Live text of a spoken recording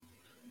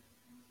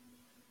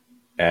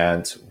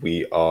And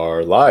we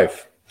are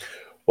live.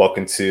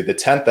 Welcome to the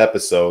 10th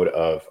episode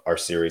of our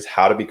series,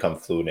 How to Become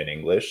Fluent in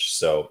English.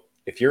 So,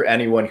 if you're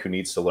anyone who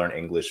needs to learn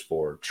English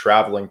for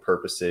traveling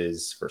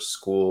purposes, for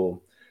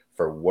school,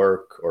 for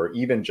work, or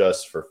even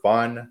just for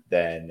fun,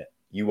 then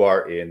you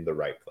are in the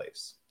right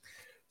place.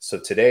 So,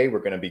 today we're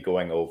going to be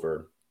going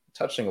over,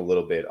 touching a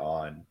little bit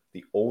on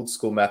the old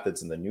school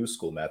methods and the new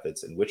school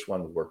methods, and which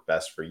one would work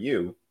best for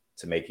you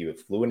to make you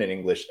fluent in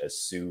English as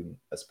soon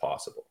as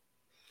possible.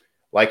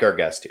 Like our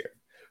guest here.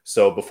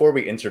 So before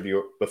we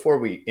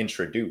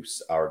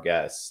introduce our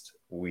guest,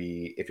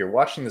 if you're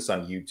watching this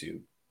on YouTube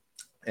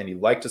and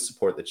you'd like to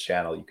support the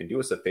channel, you can do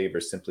us a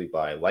favor simply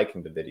by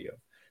liking the video,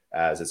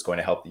 as it's going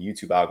to help the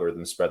YouTube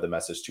algorithm spread the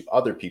message to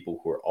other people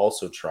who are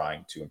also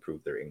trying to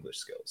improve their English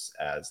skills,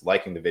 as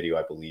liking the video,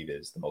 I believe,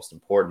 is the most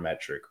important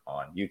metric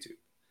on YouTube.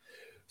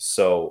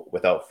 So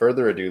without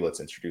further ado, let's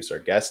introduce our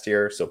guest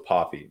here. So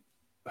Poppy,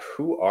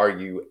 who are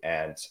you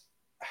and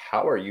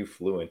how are you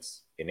fluent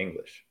in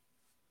English?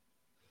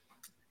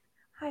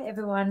 Hi,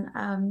 everyone.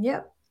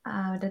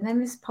 The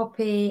name is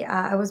Poppy.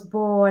 I was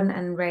born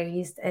and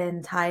raised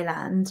in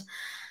Thailand.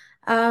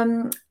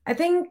 I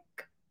think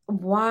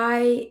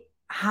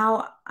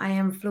how I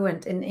am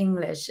fluent in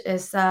English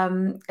is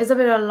a bit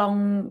of a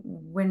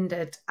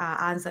long-winded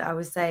answer, I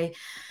would say.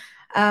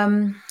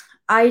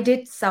 I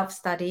did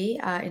self-study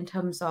in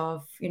terms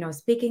of,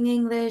 speaking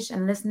English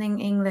and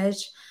listening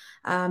English,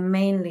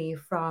 mainly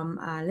from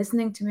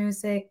listening to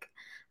music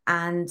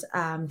and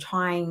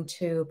trying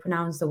to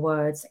pronounce the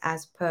words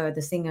as per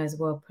the singers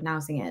were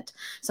pronouncing it.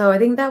 So I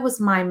think that was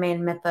my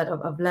main method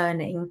of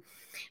learning.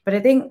 But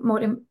I think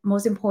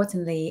most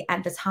importantly,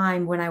 at the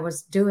time when I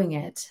was doing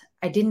it,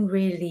 I didn't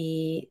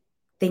really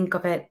think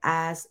of it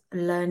as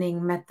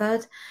learning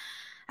method.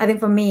 I think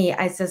for me,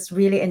 I just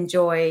really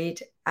enjoyed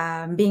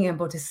being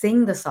able to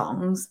sing the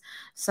songs.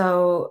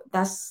 So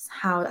that's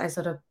how I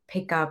sort of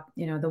pick up,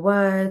 the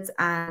words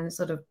and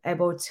sort of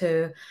able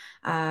to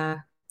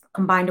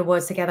combine the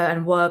words together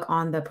and work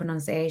on the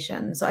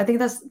pronunciation. So I think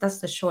that's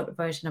the short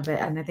version of it.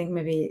 And I think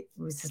maybe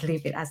we'll just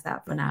leave it as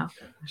that for now.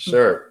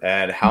 Sure.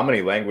 And how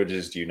many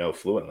languages do you know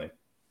fluently?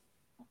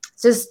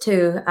 Just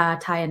to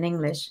Thai and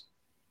English.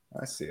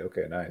 I see.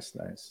 Okay, nice,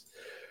 nice.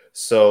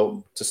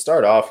 So to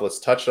start off,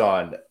 let's touch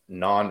on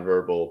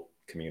nonverbal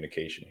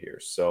communication here.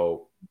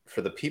 So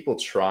for the people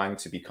trying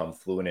to become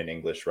fluent in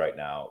English right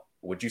now,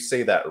 would you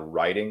say that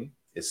writing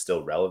is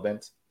still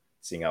relevant?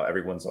 Seeing how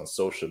everyone's on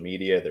social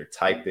media, they're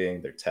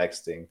typing, they're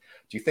texting.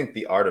 Do you think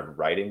the art of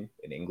writing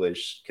in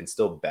English can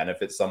still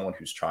benefit someone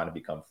who's trying to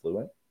become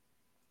fluent?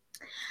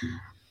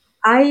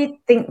 I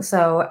think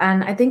so.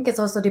 And I think it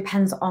also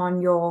depends on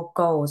your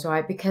goals,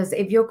 right? Because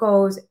if your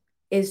goals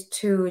is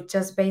to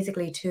just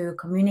basically to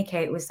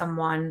communicate with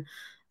someone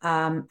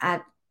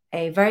at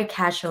a very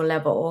casual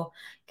level,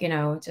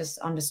 just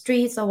on the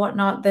streets or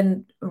whatnot,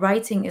 then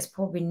writing is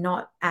probably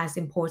not as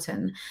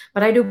important.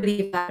 But I do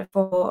believe that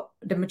for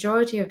the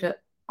majority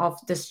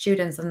of the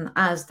students and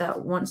us that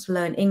wants to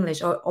learn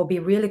English or be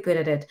really good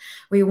at it,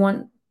 we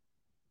want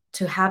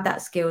to have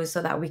that skill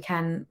so that we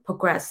can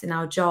progress in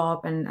our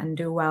job and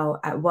do well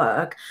at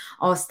work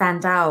or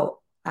stand out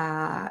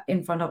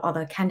in front of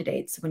other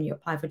candidates when you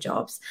apply for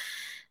jobs.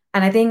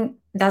 And I think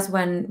that's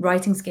when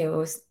writing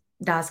skills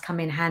does come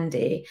in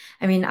handy.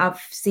 I mean, I've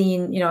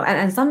seen,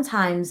 and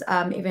sometimes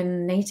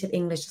even native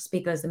English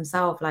speakers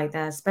themselves, like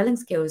their spelling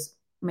skills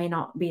may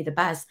not be the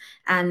best,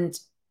 and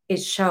it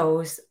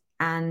shows.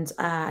 And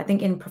I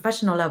think in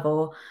professional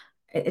level,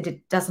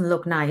 it doesn't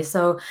look nice.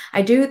 So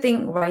I do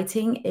think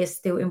writing is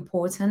still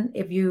important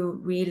if you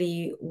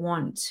really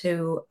want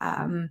to,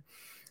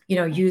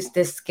 use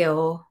this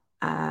skill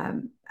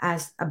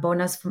as a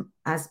bonus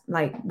as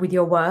like with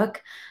your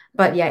work.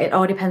 But yeah, it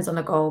all depends on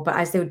the goal. But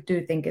I still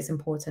do think it's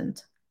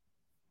important.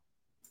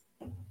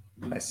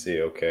 I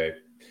see. Okay.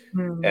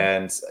 Mm.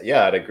 And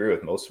yeah, I'd agree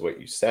with most of what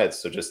you said.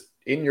 So, just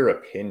in your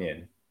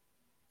opinion,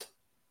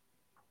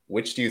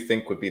 which do you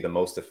think would be the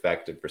most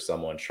effective for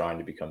someone trying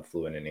to become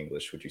fluent in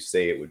English? Would you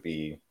say it would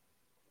be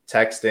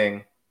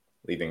texting,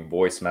 leaving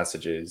voice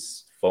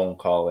messages, phone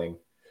calling,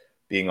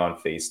 being on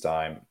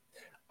FaceTime?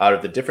 Out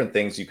of the different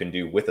things you can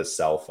do with a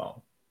cell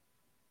phone,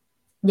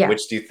 Yeah,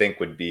 which do you think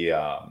would be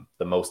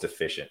the most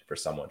efficient for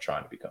someone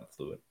trying to become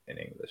fluent in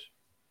English?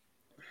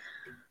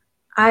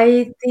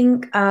 I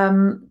think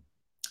I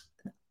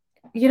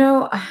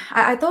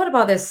thought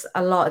about this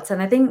a lot,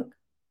 and I think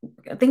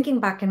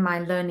thinking back in my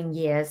learning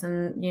years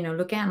and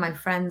looking at my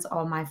friends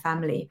or my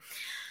family,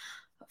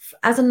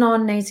 as a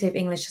non-native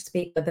English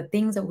speaker, the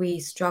things that we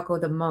struggle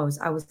the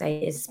most, I would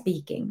say, is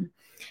speaking.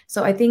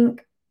 So I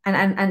think,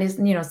 and it's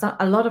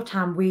a lot of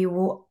time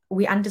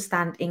we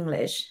understand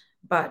English,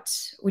 but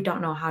we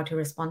don't know how to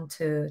respond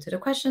to the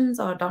questions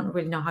or don't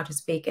really know how to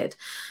speak it.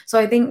 So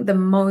I think the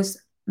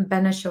most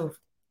beneficial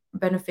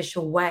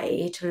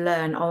way to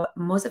learn or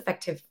most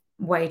effective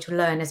way to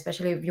learn,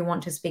 especially if you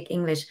want to speak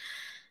English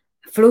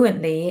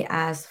fluently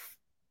as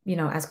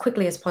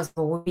quickly as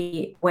possible, would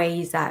be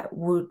ways that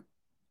would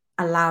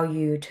allow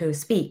you to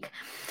speak.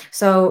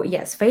 So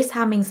yes,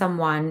 FaceTiming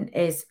someone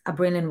is a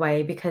brilliant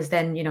way because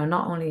then,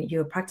 not only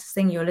you're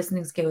practicing your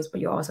listening skills,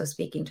 but you're also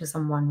speaking to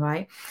someone,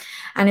 right?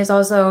 And it's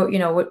also,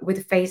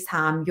 with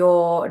FaceTime,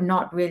 you're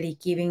not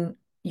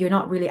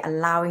really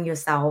allowing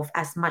yourself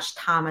as much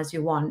time as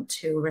you want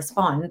to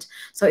respond.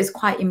 So it's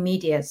quite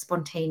immediate,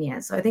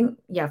 spontaneous. So I think,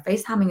 yeah,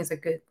 FaceTiming is a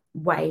good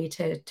way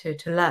to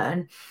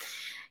learn.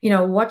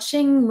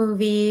 Watching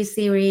movies,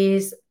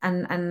 series,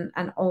 and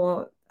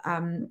all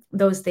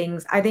those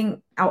things, I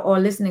think, or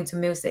listening to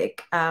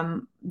music,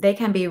 they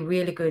can be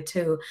really good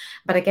too.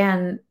 But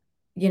again,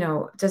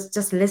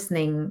 just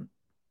listening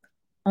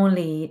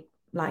only,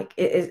 like,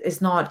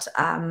 is not,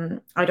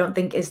 I don't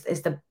think is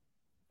the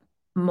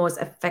most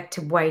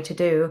effective way to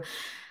do.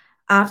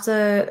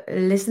 After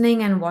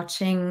listening and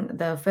watching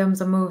the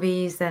films or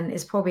movies, then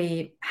it's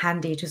probably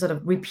handy to sort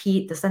of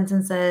repeat the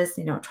sentences,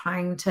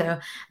 trying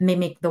to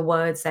mimic the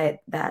words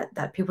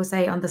that people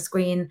say on the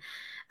screen.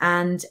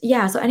 And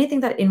yeah, so anything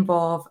that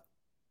involve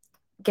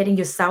getting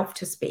yourself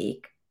to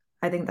speak,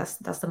 I think that's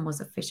the most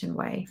efficient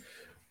way.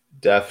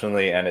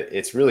 Definitely. And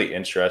it's really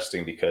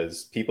interesting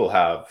because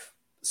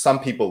some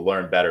people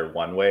learn better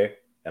one way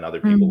and other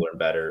people Mm, learn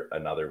better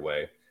another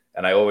way.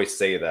 And I always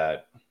say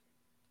that,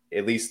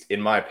 at least in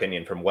my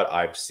opinion, from what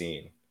I've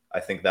seen, I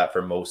think that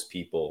for most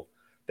people,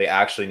 they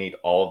actually need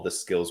all of the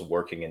skills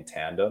working in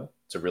tandem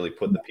to really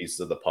put the pieces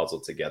of the puzzle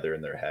together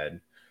in their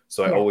head.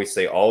 So I yeah. always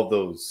say all of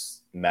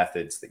those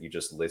methods that you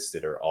just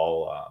listed are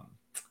all,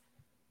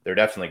 they're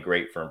definitely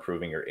great for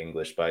improving your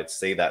English. But I'd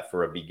say that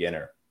for a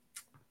beginner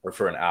or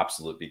for an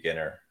absolute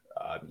beginner,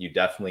 you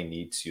definitely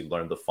need to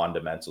learn the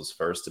fundamentals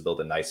first to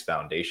build a nice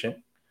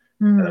foundation.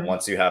 And then Mm,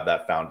 once you have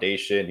that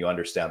foundation, you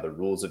understand the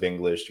rules of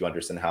English, you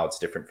understand how it's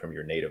different from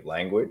your native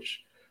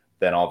language,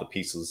 then all the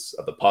pieces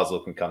of the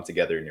puzzle can come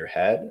together in your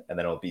head. And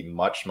then it'll be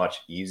much,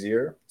 much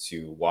easier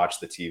to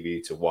watch the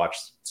TV, to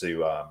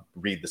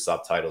read the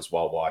subtitles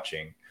while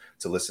watching,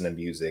 to listen to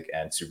music,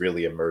 and to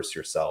really immerse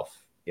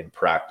yourself in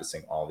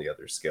practicing all the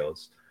other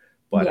skills.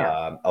 But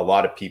yeah. a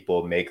lot of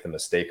people make the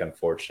mistake,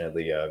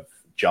 unfortunately, of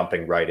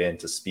jumping right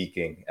into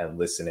speaking and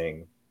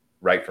listening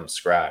right from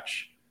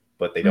scratch,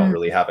 but they don't Mm,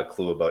 really have a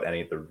clue about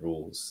any of the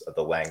rules of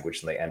the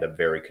language and they end up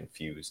very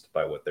confused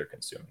by what they're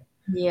consuming.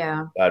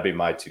 yeah. That'd be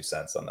my 2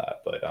 cents on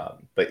that.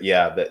 But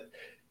yeah, that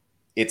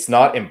it's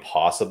not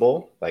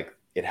impossible. Like,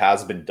 it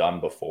has been done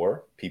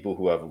before. People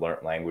who have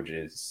learned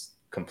languages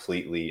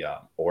completely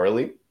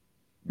orally,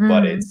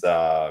 but Mm. it's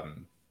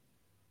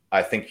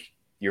I think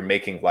you're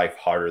making life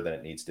harder than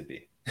it needs to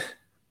be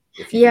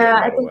if you do it Yeah,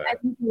 right away. I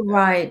think you're Yeah,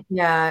 right.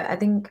 Yeah, I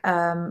think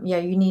yeah,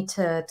 you need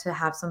to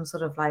have some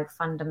sort of like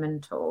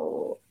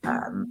fundamental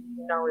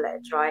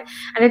knowledge, right?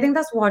 And I think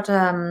that's what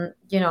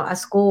at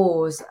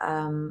schools,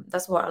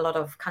 that's what a lot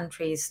of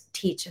countries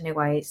teach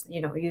anyways.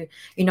 You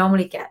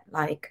normally get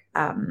like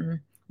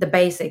the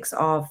basics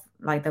of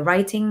like the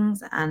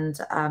writings and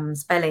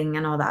spelling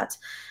and all that.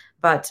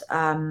 But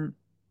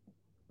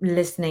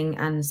listening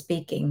and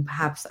speaking,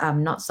 perhaps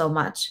not so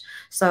much.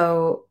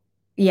 So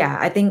yeah,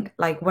 I think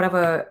like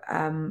whatever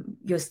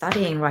you're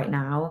studying right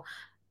now,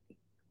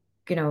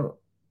 you know,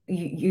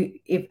 you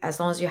if as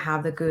long as you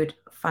have the good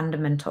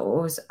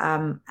fundamentals,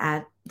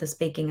 add the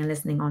speaking and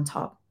listening on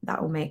top, that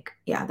will make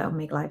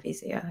life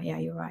easier. Yeah,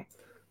 you're right.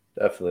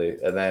 definitely.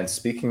 And then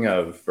speaking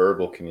of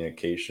verbal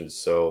communication,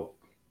 so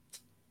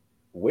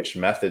which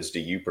methods do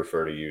you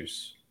prefer to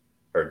use,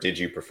 or did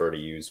you prefer to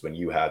use when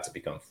you had to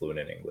become fluent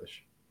in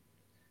English?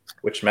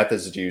 Which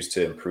methods did you use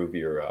to improve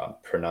your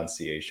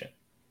pronunciation?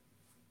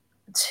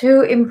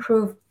 To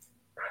improve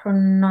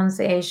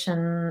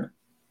pronunciation,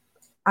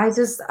 I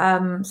just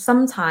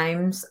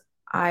sometimes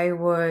I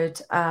would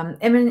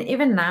I mean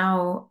even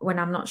now when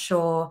I'm not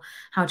sure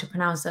how to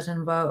pronounce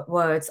certain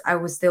words, I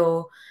would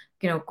still,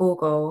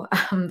 Google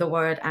the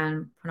word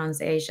and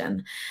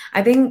pronunciation.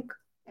 I think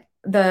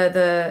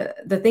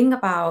the thing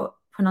about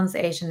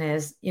pronunciation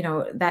is,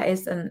 there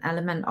is an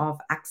element of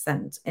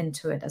accent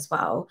into it as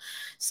well.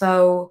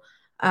 So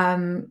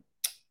um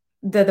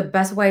the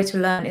best way to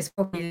learn is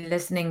probably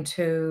listening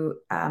to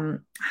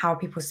how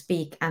people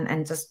speak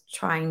and just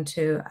trying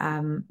to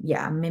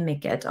yeah,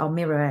 mimic it or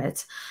mirror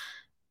it.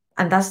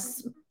 And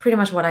that's pretty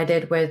much what I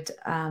did with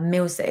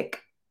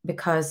music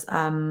because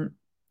that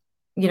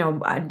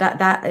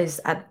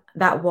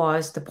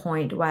was the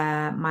point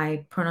where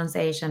my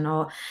pronunciation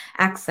or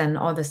accent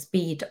or the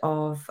speed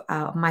of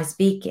my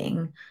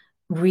speaking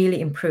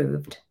really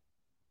improved.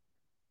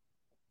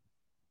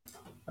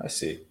 I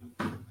see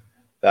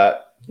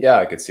that. Yeah,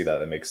 I could see that.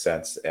 That makes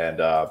sense. And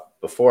I'm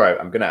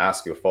going to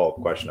ask you a follow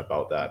up question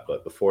about that.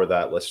 But before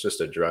that, let's just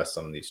address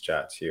some of these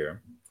chats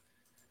here.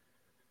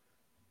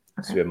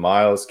 So Okay. we have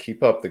Miles,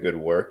 keep up the good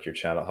work. Your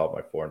channel helped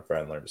my foreign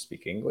friend learn to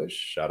speak English.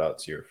 Shout out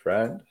to your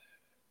friend.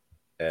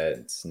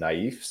 And it's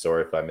Naif.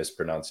 Sorry if I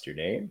mispronounced your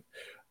name.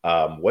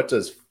 What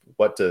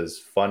does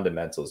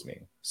fundamentals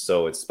mean?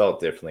 So it's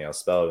spelled differently. I'll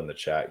spell it in the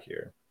chat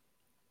here.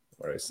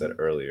 What I said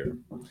earlier.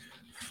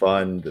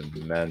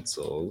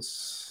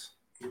 Fundamentals.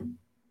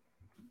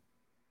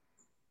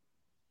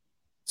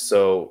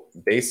 So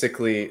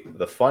basically,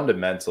 the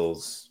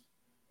fundamentals,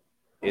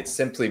 it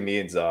simply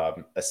means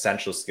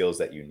essential skills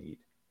that you need,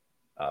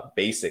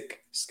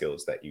 basic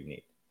skills that you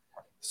need.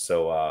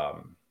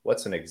 So,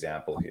 what's an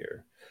example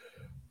here?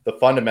 The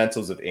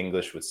fundamentals of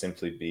English would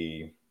simply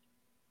be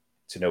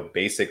to know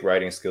basic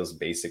writing skills,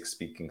 basic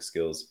speaking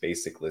skills,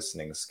 basic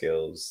listening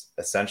skills,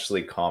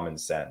 essentially common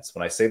sense.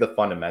 When I say the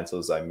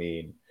fundamentals, I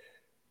mean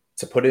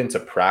to put it into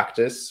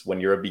practice.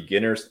 When you're a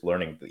beginner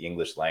learning the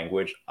English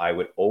language, I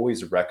would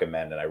always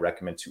recommend, and I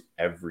recommend to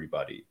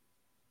everybody,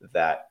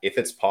 that if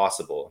it's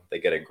possible, they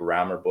get a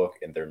grammar book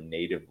in their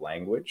native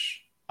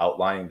language,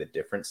 outlining the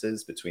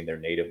differences between their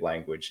native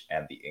language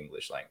and the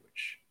English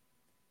language.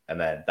 And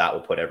then that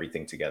will put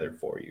everything together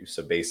for you.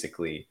 So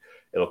basically,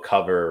 it'll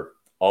cover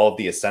all of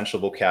the essential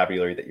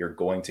vocabulary that you're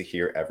going to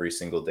hear every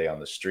single day on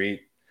the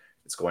street.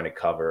 It's going to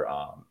cover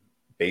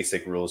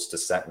basic rules to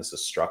sentence the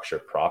structure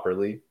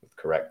properly with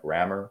correct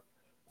grammar.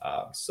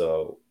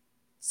 So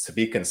to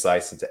be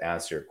concise and to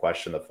answer your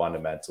question, the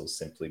fundamentals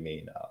simply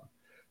mean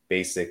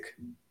basic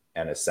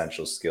and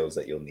essential skills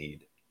that you'll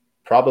need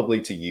probably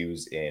to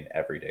use in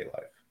everyday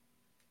life.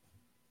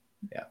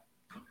 Yeah.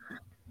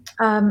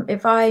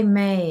 If I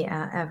may,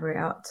 Avery,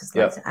 I'd just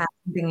like Yep. to add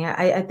something here.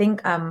 I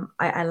think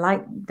I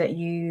like that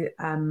you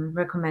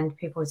recommend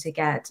people to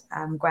get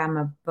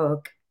grammar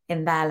book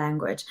in their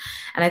language.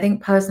 And I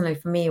think personally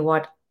for me,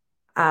 what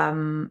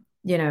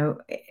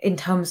in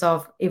terms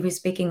of if we're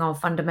speaking of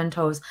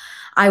fundamentals,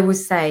 I would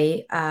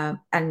say,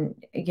 and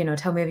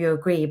tell me if you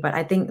agree, but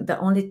I think the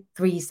only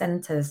three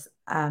sentences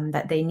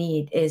that they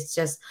need is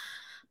just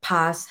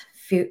past,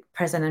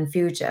 present, and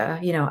future.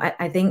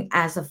 I think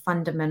as a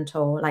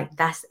fundamental, like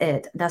that's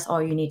it. That's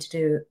all you need to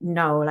do.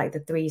 Know like the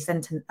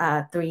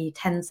three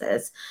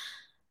tenses,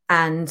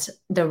 and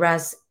the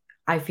rest.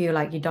 I feel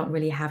like you don't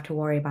really have to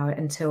worry about it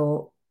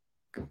until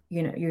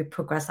you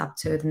progress up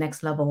to the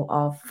next level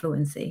of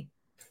fluency.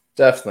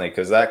 Definitely,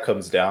 because that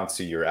comes down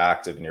to your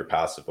active and your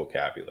passive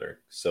vocabulary.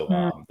 So,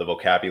 Mm, the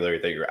vocabulary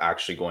that you're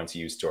actually going to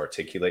use to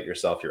articulate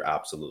yourself, you're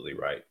absolutely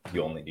right.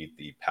 You only need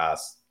the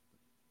past,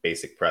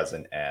 basic,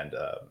 present, and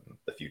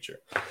the future.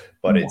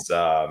 But yeah, it's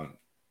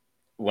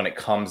when it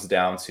comes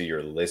down to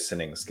your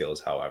listening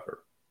skills,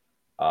 however,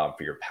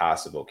 for your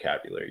passive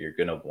vocabulary, you're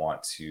going to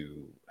want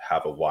to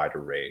have a wide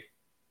array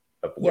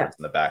of yeah, words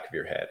in the back of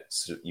your head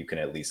so you can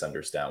at least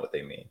understand what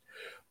they mean.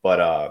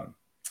 But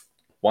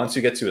once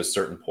you get to a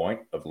certain point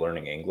of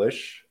learning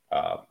English,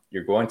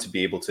 you're going to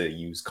be able to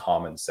use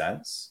common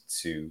sense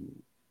to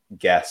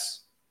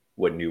guess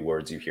what new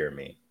words you hear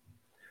mean.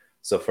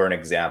 So, for an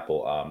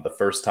example, the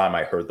first time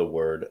I heard the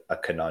word a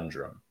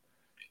conundrum,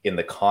 in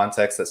the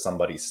context that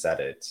somebody said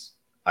it,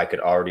 I could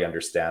already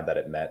understand that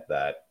it meant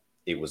that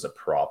it was a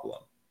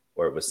problem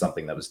or it was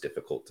something that was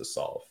difficult to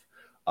solve.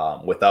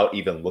 Without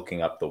even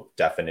looking up the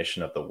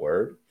definition of the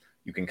word,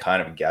 you can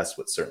kind of guess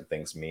what certain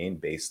things mean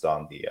based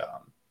on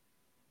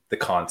the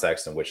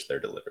context in which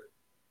they're delivered.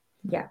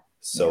 yeah, yeah,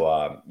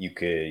 So you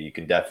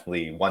can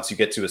definitely, once you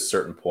get to a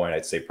certain point,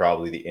 I'd say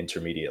probably the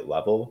intermediate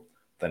level,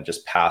 then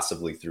just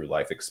passively through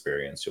life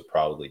experience, you'll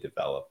probably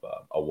develop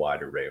a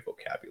wide array of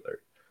vocabulary.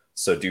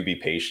 So do be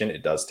patient.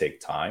 It does take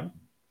time,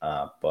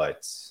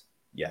 but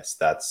yes,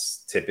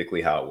 that's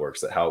typically how it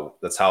works.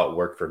 That's how it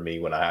worked for me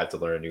when I had to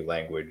learn a new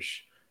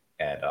language,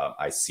 and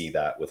I see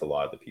that with a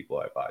lot of the people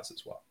I advise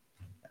as well.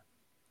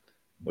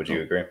 Would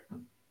you agree?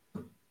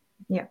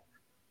 yeah,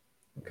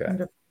 Okay.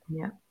 100%,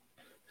 yeah.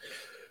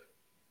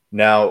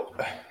 Now,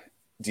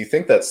 do you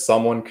think that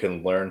someone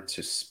can learn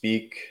to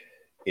speak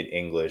in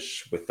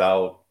English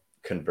without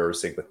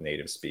conversing with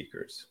native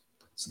speakers?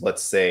 So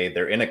let's say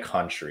they're in a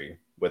country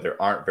where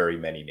there aren't very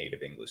many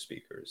native English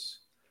speakers,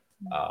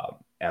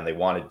 and they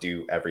want to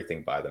do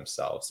everything by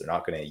themselves. They're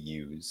not going to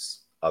use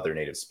other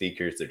native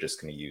speakers. They're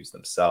just going to use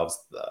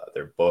themselves,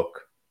 their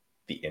book,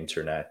 the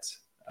internet,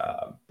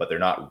 but they're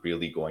not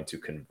really going to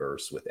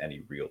converse with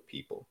any real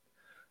people.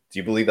 Do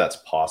you believe that's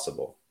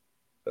possible?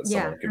 That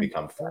Yeah, someone could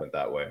become fluent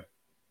that way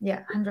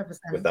yeah, 100%.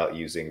 without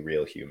using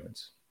real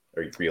humans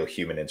or real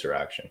human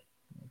interaction?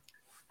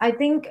 I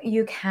think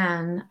you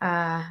can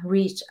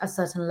reach a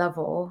certain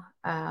level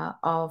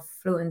of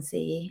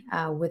fluency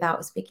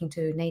without speaking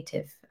to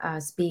native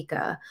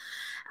speaker.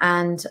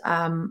 And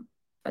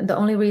the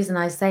only reason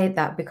I say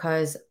that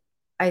because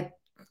I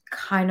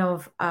kind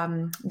of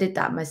did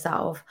that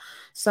myself.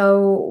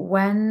 So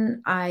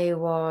when I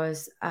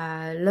was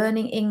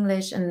learning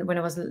English and when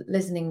I was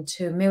listening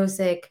to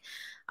music,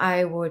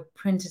 I would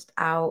print it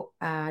out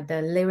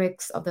the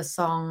lyrics of the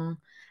song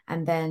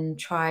and then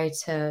try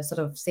to sort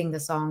of sing the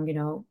song,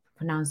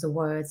 pronounce the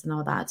words and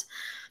all that.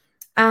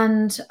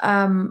 And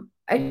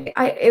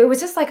it was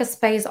just like a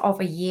space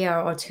of a year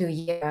or 2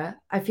 year.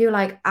 I feel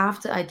like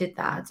after I did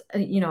that,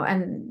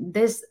 and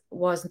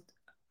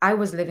I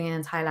was living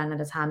in Thailand at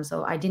the time,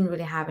 so I didn't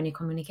really have any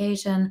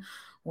communication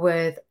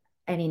with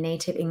any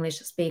native English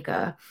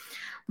speaker.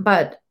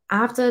 But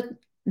after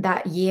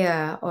that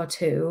year or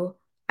two,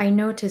 I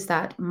noticed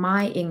that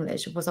my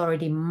English was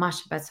already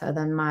much better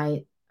than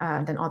my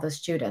than other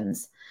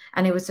students,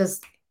 and it was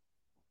just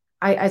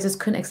I just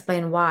couldn't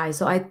explain why.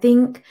 So I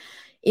think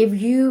if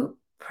you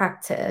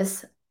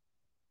practice,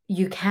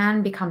 you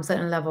can become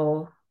certain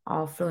level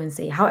of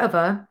fluency.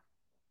 However,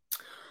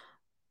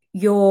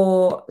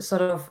 your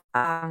sort of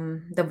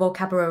the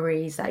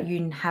vocabularies that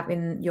you have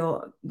in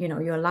your,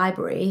 your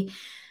library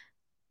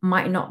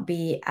might not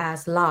be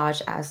as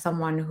large as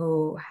someone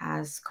who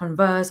has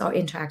conversed or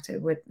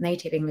interacted with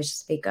native English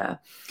speaker.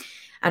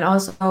 And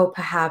also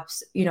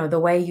perhaps, the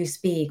way you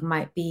speak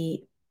might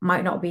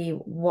not be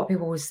what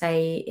people would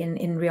say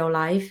in real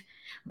life,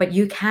 but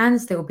you can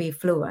still be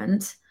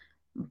fluent,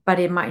 but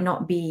it might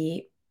not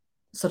be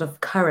sort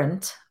of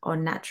current or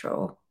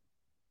natural.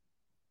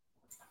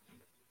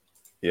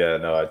 Yeah,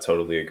 no, I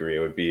totally agree. It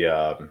would be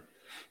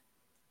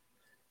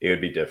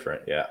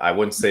different. Yeah, I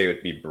wouldn't say it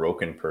would be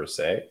broken per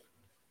se,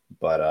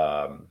 but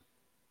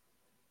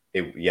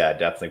it yeah,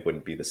 definitely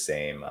wouldn't be the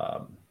same.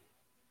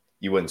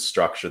 You wouldn't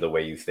structure the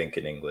way you think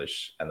in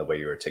English and the way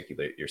you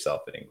articulate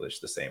yourself in English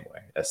the same way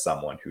as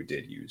someone who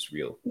did use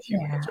real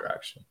human Yeah.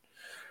 interaction,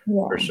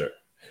 for Yeah. sure.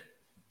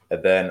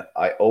 And then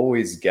I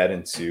always get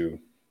into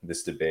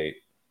this debate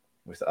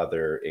with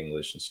other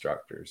English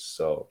instructors.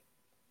 So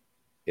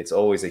it's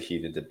always a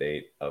heated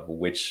debate of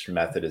which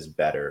method is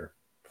better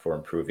for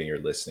improving your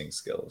listening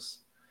skills.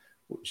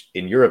 Which,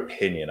 in your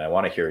opinion, I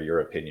want to hear your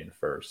opinion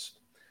first.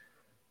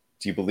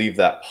 Do you believe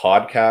that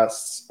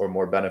podcasts are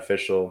more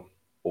beneficial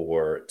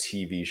or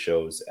TV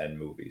shows and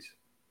movies?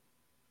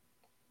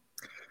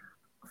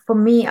 For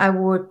me, I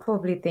would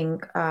probably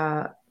think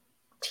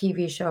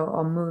TV show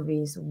or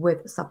movies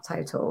with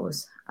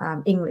subtitles,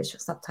 English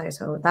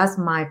subtitle. That's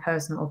my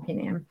personal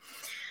opinion.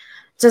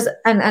 Just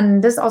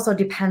and this also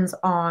depends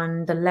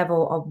on the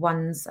level of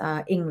one's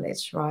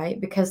English, right?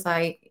 Because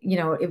like,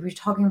 if you're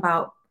talking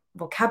about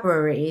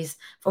vocabularies,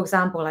 for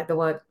example, like the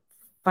word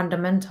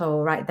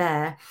fundamental right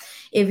there,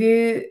 if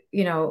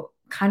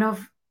kind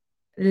of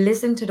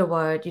listen to the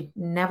word, you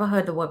never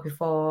heard the word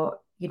before,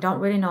 you don't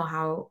really know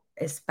how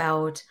it's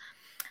spelled.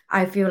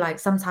 I feel like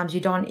sometimes you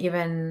don't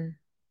even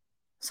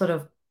sort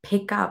of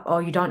pick up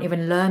or you don't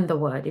even learn the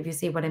word, if you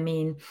see what I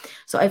mean.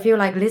 So I feel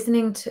like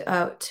listening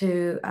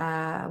to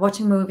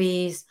watching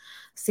movies,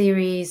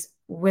 series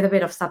with a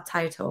bit of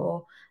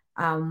subtitle,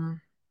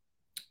 um,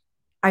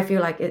 I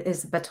feel like it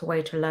is a better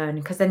way to learn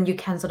because then you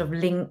can sort of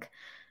link,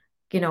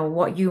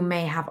 what you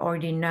may have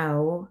already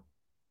know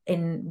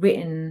in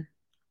written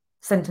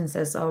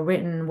sentences or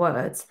written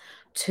words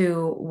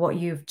to what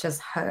you've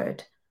just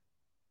heard.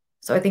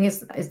 So I think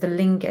it's the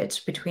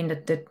linkage between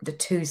the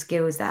two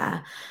skills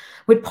there.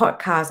 With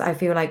podcasts, I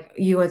feel like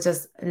you are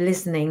just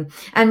listening.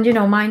 And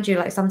mind you,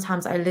 like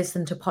sometimes I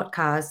listen to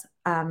podcasts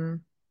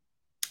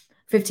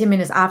 15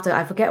 minutes after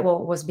I forget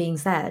what was being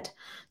said.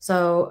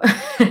 So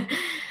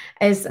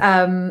it's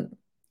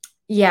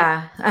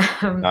yeah.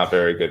 Not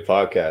very good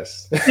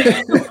podcast.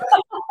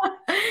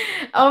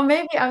 Or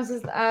maybe I was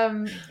just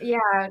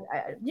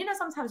yeah,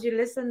 sometimes you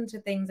listen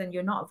to things and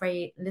you're not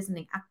very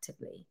listening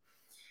actively.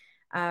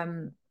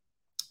 Um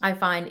I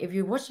find if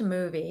you watch a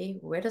movie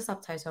with a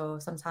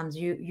subtitle, sometimes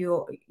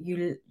you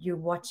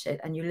watch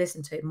it and you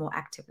listen to it more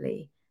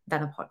actively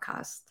than a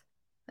podcast.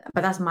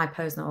 But that's my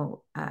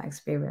personal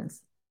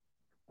experience.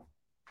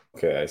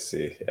 Okay, I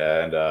see.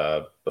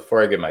 And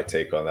before I get my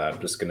take on that,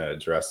 I'm just going to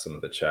address some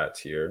of the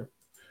chats here.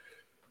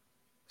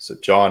 So,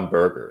 John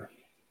Berger,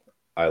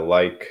 I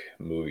like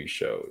movie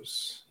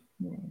shows.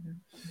 Yeah.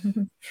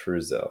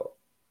 Frizzell,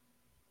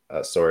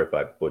 sorry if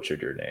I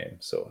butchered your name.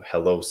 So,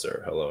 hello,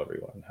 sir. Hello,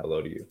 everyone.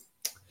 Hello to you.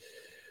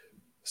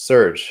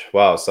 Serge,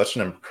 wow, such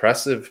an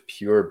impressive,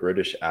 pure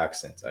British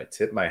accent. I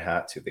tip my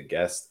hat to the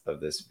guest of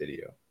this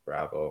video.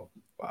 Bravo.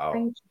 Wow.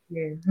 Thank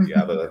you. You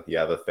have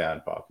a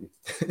fan, Poppy.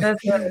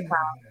 That's really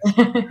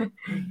fun.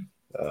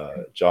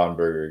 John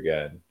Berger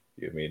again.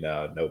 You mean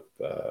nope.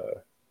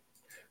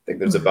 I think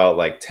there's about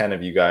like 10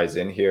 of you guys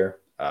in here.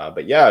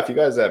 But yeah, if you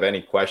guys have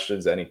any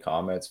questions, any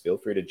comments, feel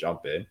free to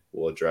jump in.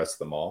 We'll address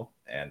them all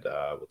and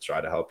we'll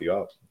try to help you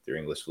out with your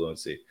English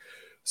fluency.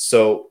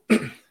 So,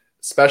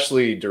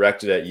 especially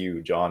directed at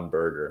you, John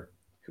Berger,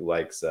 who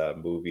likes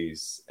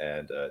movies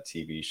and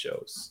TV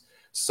shows.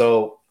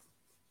 So,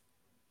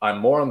 I'm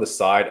more on the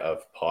side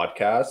of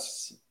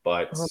podcasts,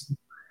 but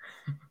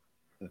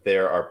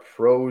there are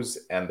pros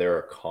and there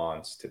are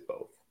cons to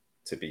both,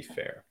 to be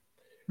fair.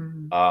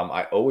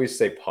 I always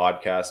say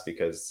podcast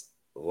because,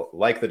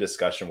 like the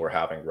discussion we're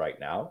having right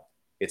now,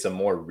 it's a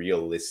more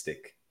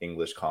realistic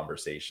English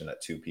conversation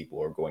that two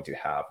people are going to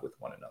have with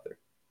one another.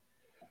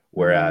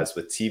 Whereas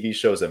with TV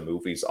shows and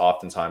movies,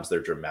 oftentimes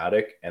they're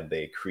dramatic and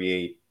they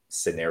create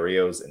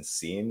scenarios and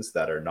scenes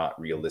that are not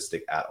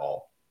realistic at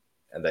all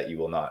and that you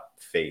will not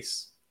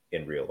face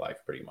in real life,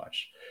 pretty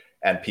much.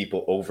 And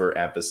people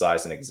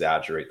overemphasize and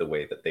exaggerate the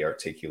way that they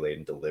articulate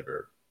and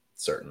deliver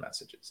certain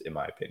messages, in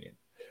my opinion.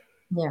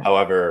 Yeah.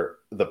 However,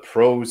 the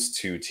pros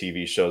to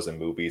TV shows and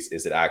movies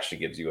is it actually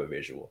gives you a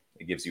visual.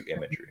 It gives you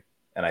imagery.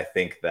 And I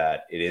think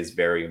that it is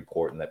very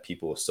important that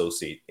people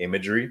associate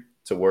imagery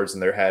to words in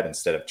their head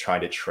instead of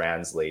trying to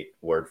translate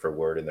word for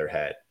word in their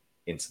head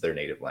into their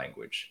native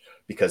language,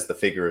 because the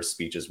figure of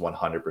speech is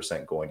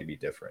 100% going to be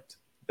different.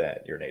 than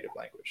your native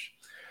language.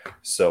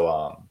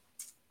 So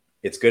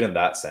it's good in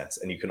that sense.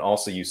 And you can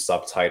also use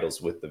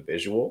subtitles with the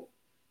visual,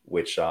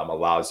 which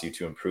allows you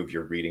to improve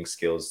your reading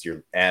skills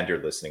and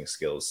your listening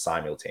skills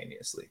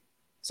simultaneously.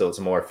 So it's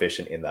more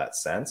efficient in that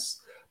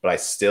sense. But I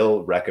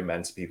still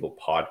recommend to people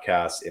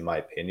podcasts, in my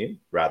opinion,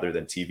 rather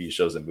than TV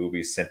shows and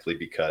movies, simply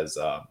because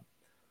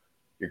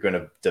you're going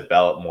to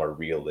develop more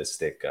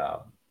realistic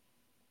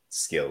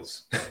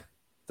skills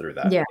through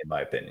that, Yeah. in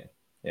my opinion.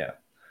 Yeah.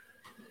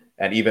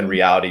 And even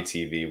reality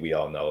TV, we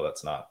all know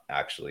that's not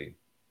actually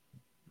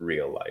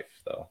real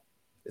life, though.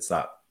 It's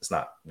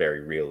not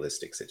very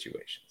realistic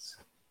situations.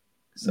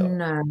 So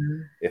No.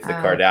 if the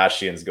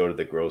Kardashians go to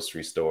the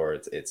grocery store,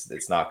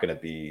 it's not going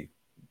to be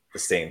the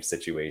same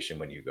situation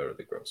when you go to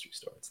the grocery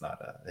store. It's not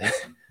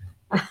if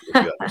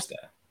you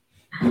understand.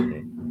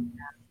 Mm-hmm.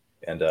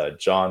 And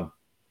John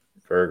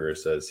Berger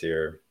says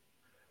here,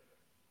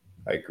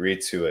 I agree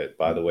to it.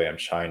 By the way, I'm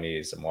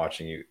Chinese. I'm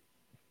watching you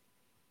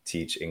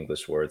teach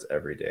English words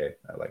every day.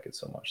 I like it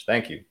so much.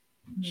 Thank you.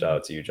 Shout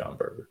out to you, John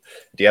Berger.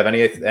 Do you have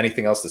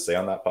anything else to say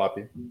on that,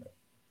 Poppy?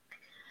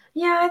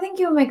 Yeah, I think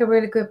you make a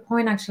really good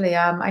point, actually.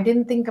 I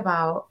didn't think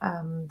about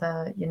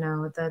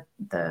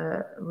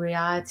the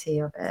reality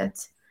of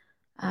it.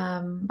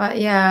 But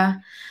yeah,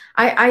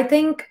 I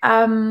think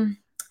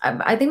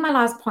I think my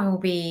last point will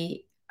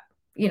be,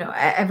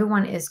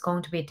 everyone is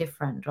going to be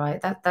different,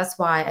 right? That's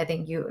why I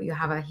think you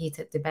have a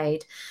heated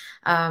debate,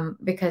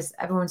 because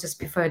everyone just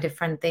prefer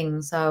different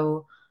things.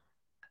 So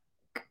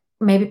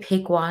maybe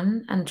pick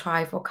one and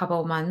try for a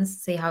couple of months,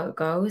 see how it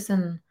goes,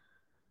 and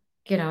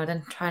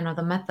then try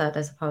another method,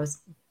 I suppose.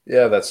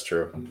 Yeah, that's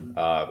true.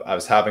 I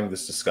was having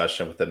this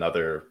discussion with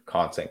another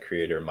content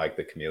creator, Mike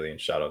the Chameleon.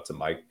 Shout out to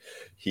Mike.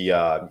 He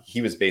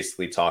was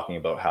basically talking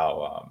about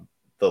how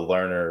the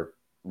learner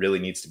really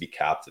needs to be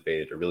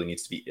captivated or really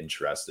needs to be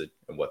interested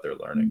in what they're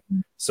learning.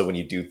 Mhm. So when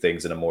you do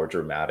things in a more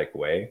dramatic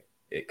way,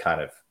 it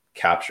kind of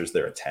captures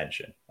their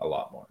attention a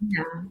lot more.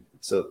 Yeah.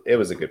 So it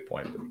was a good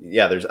point. But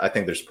yeah, I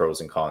think there's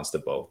pros and cons to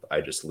both. I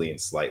just lean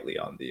slightly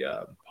on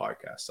the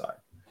podcast side.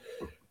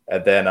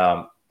 And then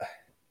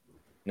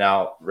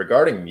now,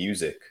 regarding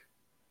music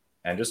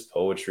and just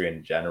poetry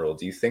in general,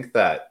 do you think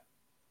that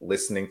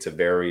listening to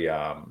very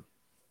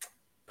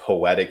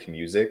poetic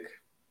music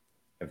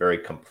and very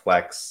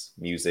complex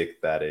music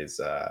that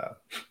is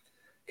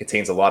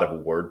contains a lot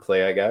of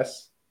wordplay, I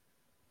guess,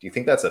 do you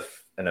think that's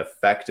an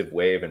effective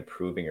way of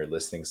improving your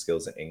listening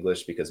skills in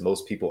English? Because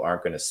most people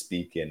aren't going to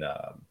speak in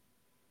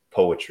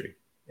poetry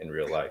in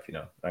real life,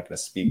 not going to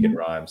speak in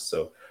rhymes.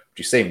 So would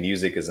you say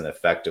music is an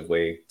effective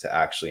way to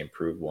actually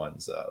improve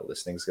one's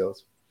listening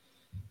skills?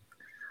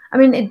 I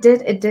mean, it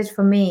did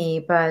for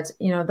me, but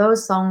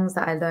those songs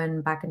that I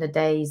learned back in the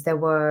days, they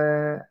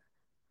were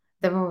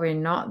really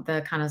not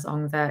the kind of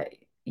songs that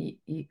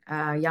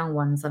young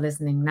ones are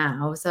listening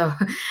now. So,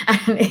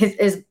 and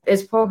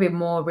it's probably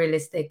more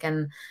realistic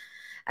and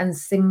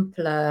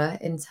simpler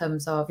in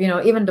terms of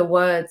even the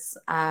words.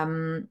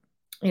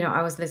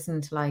 I was listening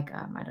to, like,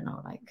 I don't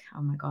know, like,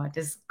 oh my God,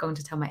 this is going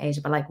to tell my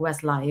age, but like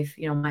Westlife,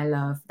 My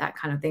Love, that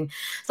kind of thing.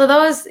 So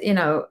those,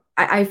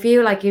 I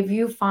feel like if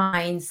you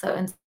find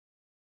certain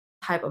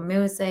type of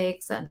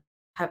music, certain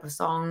type of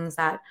songs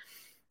that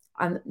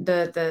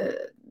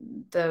the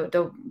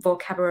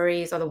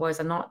vocabularies or the words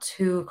are not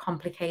too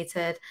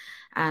complicated,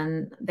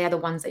 and they're the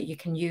ones that you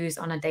can use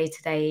on a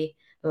day-to-day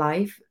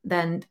life,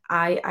 then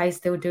I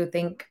still do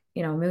think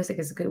music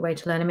is a good way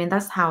to learn. I mean,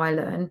 that's how I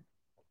learn.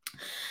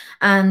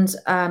 And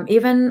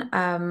even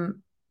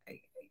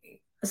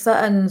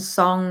certain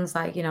songs,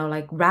 like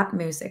like rap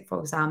music, for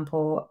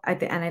example,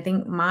 and I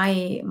think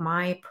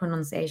my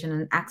pronunciation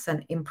and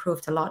accent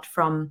improved a lot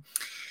from.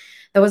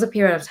 There was a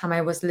period of time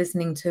I was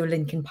listening to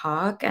Linkin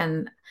Park,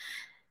 and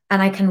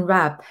I can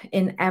rap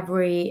in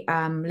every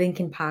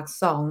Linkin Park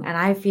song, and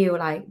I feel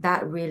like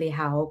that really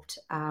helped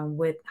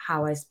with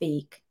how I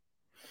speak.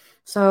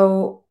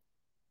 So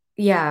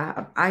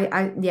yeah,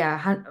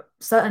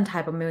 certain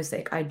type of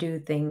music I do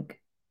think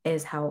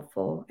is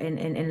helpful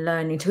in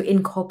learning, to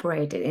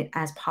incorporate it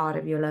as part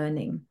of your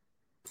learning.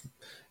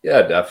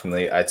 Yeah,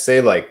 definitely. I'd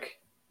say like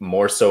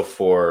more so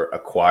for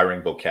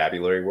acquiring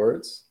vocabulary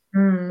words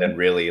than Mm.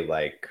 really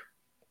like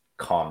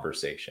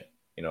conversation.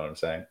 You know what I'm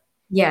saying?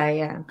 Yeah,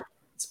 yeah.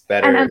 It's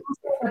And better also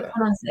for the that.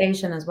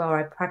 pronunciation as well.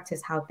 I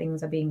practice how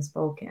things are being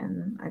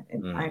spoken. I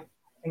Mm,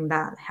 think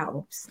that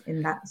helps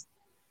in that.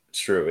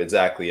 true,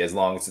 exactly. As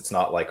long as it's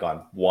not like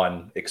on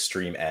one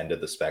extreme end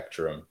of the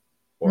spectrum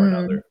or Mm,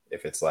 another.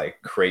 If it's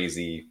like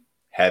crazy,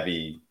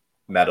 heavy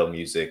metal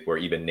music where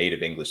even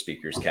native English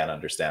speakers can't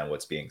understand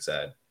what's being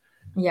said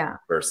yeah,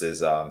 versus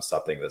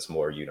something that's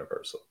more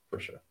universal for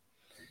sure.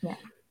 yeah.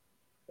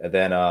 And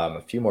then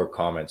a few more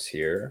comments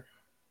here.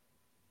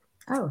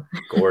 Oh,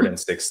 Gordon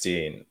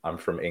 16. I'm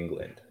from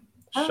England.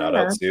 oh, Shout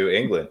out hello. to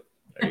England.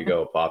 There you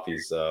go.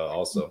 Poppy's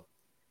also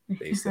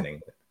based in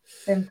England.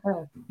 Same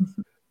here.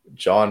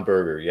 John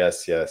Berger.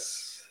 Yes,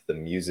 yes. The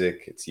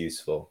music, it's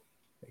useful.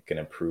 It can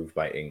improve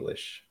my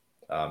English.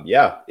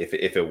 Yeah, if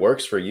it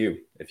works for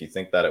you, if you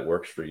think that it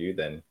works for you,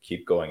 then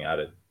keep going at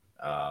it.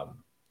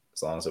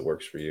 As long as it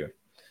works for you.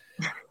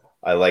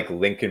 I like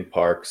Linkin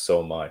Park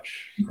so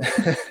much.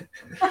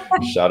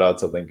 Shout out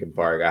to Linkin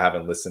Park. I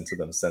haven't listened to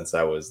them since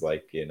I was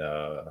like in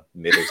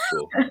middle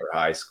school or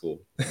high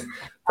school,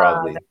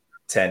 Uh, probably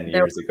 10 they,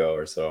 years ago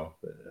or so.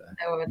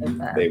 they were the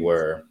They best.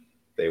 were,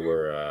 they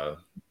were,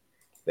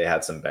 they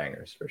had some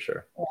bangers for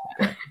sure.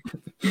 Okay.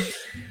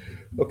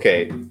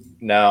 Okay.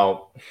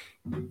 Now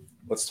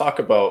let's talk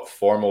about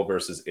formal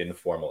versus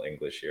informal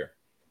English here.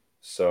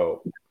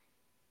 So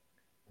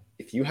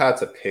if you had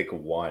to pick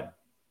one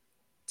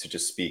to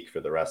just speak for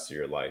the rest of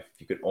your life,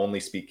 if you could only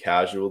speak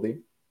casually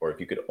or if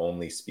you could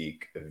only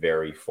speak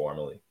very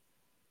formally,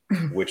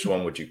 which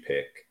one would you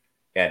pick?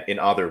 And in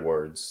other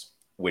words,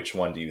 which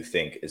one do you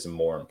think is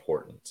more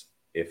important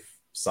if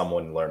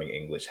someone learning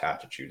English had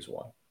to choose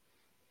one?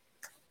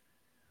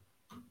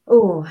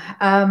 Oh,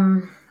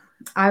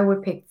 I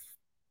would pick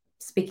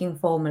speaking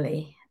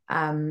formally,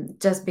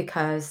 just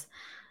because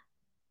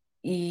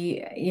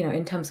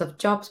in terms of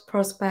jobs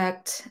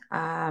prospect,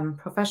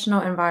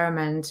 professional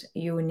environment,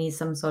 you need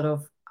some sort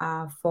of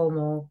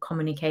formal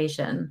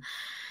communication.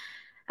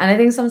 And I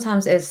think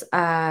sometimes it's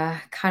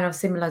kind of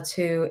similar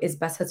to it's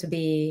better to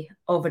be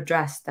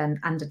overdressed than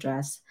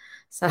underdressed.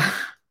 So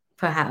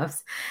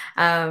perhaps,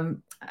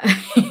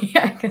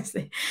 yeah, I can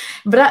see.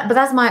 But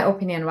that's my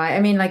opinion, right?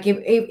 I mean, like if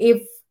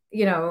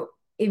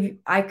if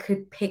I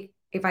could pick,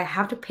 if I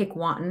have to pick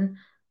one,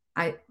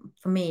 I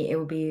for me it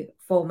would be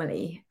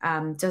formally,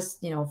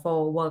 just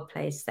for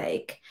workplace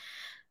sake.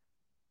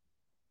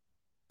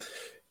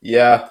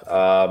 Yeah.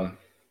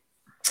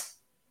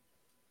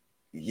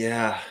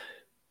 Yeah.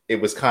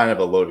 It was kind of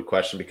a loaded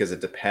question because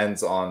it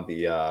depends on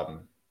the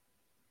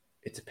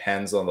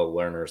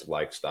learner's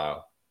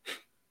lifestyle.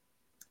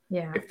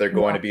 Yeah, If they're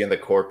going yeah, to be in the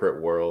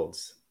corporate world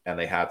and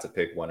they had to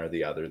pick one or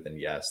the other, then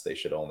yes, they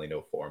should only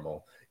know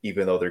formal,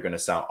 even though they're going to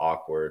sound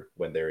awkward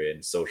when they're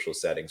in social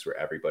settings where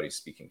everybody's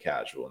speaking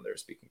casual and they're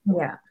speaking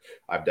formal. yeah.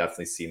 I've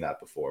definitely seen that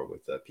before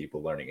with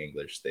people learning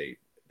English. They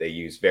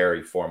use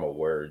very formal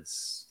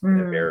words in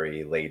a Mm,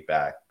 very laid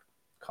back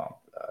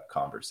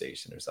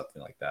conversation or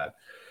something like that.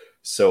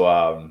 So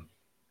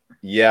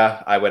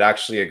yeah, I would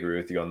actually agree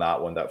with you on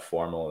that one. That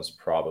formal is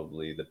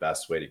probably the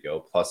best way to go.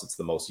 Plus, it's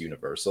the most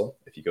universal.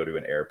 If you go to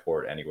an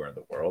airport anywhere in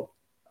the world,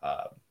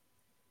 uh,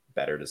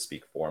 better to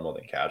speak formal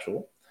than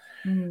casual.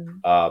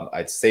 mm,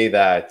 I'd say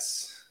that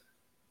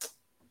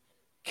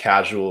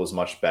casual is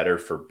much better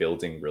for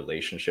building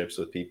relationships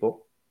with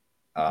people.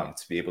 okay.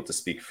 To be able to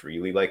speak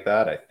freely like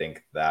that, I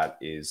think that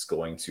is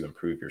going to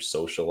improve your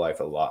social life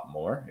a lot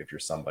more if you're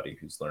somebody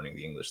who's learning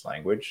the English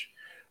language.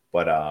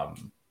 But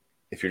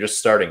if you're just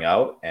starting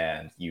out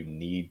and you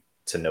need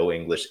to know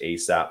English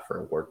ASAP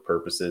for work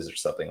purposes or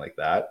something like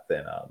that,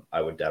 then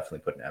I would definitely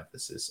put an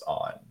emphasis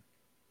on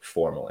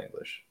formal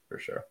English for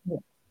sure. Yeah.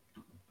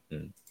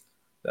 Mm,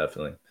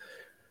 definitely.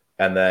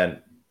 And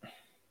then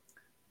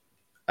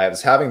I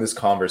was having this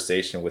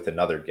conversation with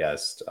another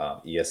guest,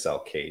 ESL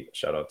Kate.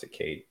 Shout out to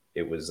Kate.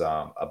 It was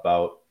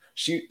about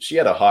she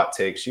had a hot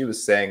take. She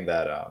was saying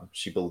that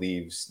she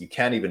believes you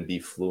can't even be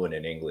fluent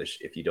in English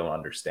if you don't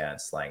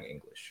understand slang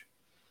English.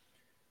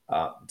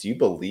 Do you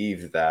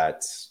believe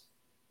that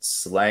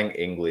slang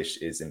English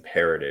is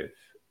imperative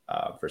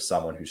for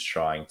someone who's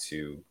trying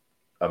to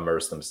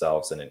immerse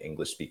themselves in an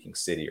English speaking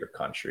city or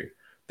country?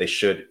 They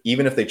should,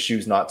 even if they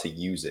choose not to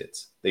use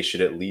it, they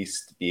should at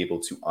least be able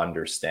to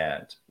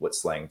understand what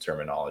slang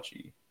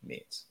terminology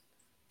means.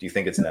 Do you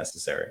think it's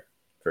necessary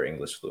for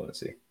English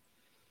fluency?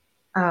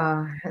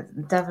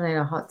 It's definitely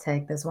a hot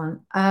take, this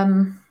one.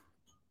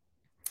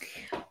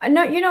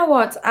 No, you know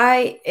what?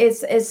 I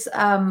is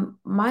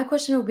My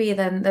question would be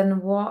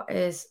then what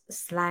is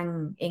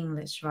slang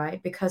English,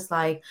 right? Because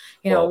like,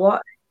 Well,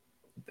 what,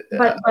 uh,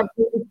 but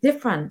it's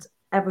different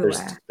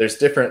everywhere. there's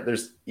different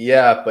there's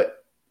yeah, but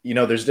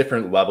there's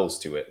different levels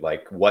to it.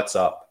 Like what's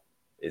up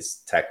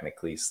is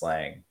technically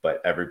slang,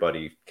 but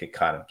everybody can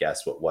kind of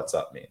guess what what's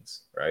up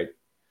means, right?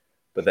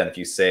 But then if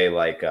you say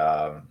like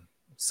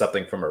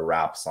something from a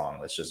rap song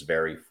that's just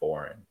very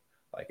foreign,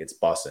 like it's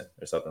bussin'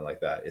 or something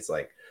like that, it's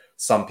like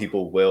some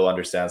people will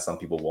understand, some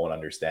people won't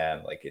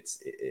understand. Like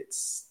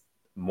it's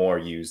more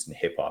used in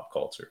hip hop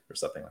culture or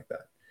something like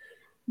that.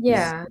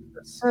 Is Yeah.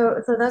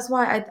 So that's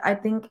why I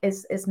think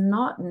it's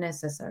not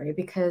necessary,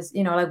 because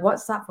like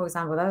WhatsApp, for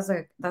example,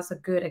 that's a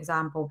good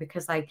example,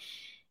 because like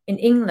in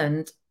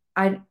England,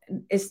 I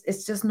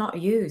it's just not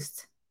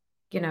used,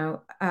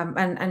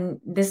 and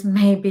this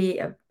may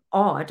be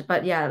odd,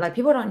 but yeah, like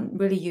people don't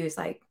really use,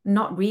 like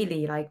not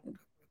really like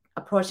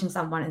approaching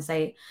someone and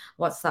say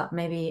what's up.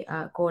 Maybe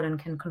Gordon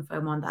can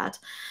confirm on that.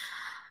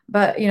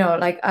 But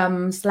like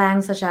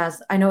slang such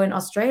as, I know in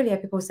Australia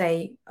people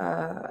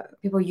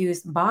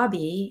use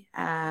Barbie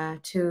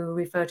to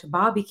refer to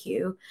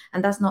barbecue,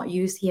 and that's not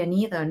used here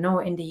neither,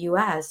 nor in the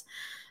US.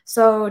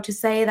 So to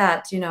say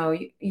that you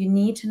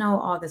need to know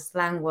all the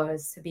slang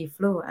words to be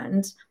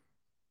fluent,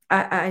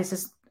 I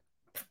just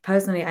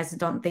personally, I just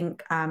don't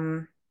think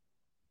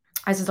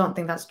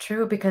that's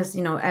true, because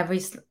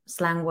every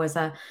slang words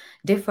are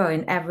differ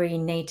in every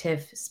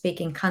native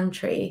speaking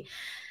country.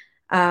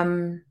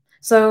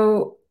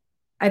 So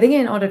I think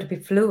in order to be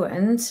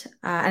fluent,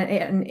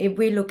 and if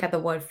we look at the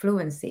word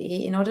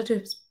fluency, in order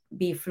to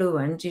be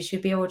fluent, you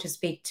should be able to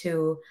speak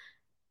to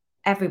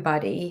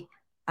everybody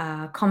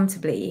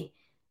comfortably,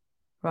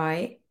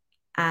 right?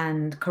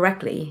 And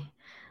correctly.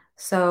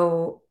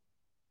 So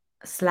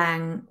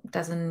slang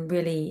doesn't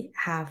really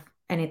have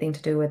anything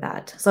to do with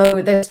that.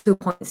 So there's 2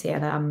 points here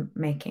that I'm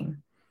making.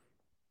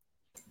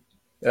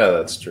 Yeah,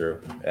 that's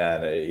true.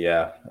 And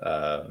yeah,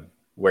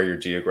 where you're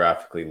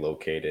geographically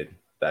located,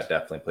 that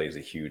definitely plays a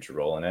huge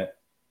role in it.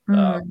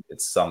 Mm,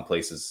 It's some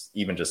places,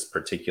 even just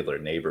particular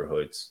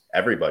neighborhoods,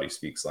 everybody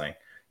speaks slang,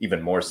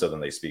 even more so than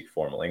they speak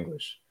formal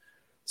English.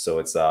 So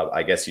it's,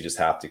 I guess you just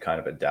have to kind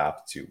of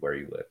adapt to where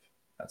you live.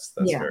 That's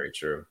yeah. very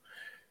true.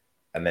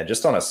 And then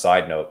just on a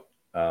side note,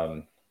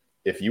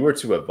 if you were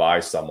to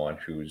advise someone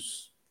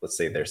who's, let's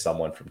say they're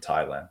someone from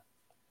Thailand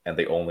and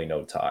they only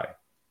know Thai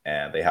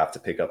and they have to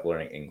pick up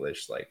learning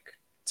English like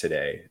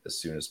today as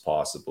soon as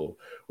possible,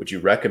 would you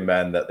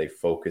recommend that they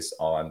focus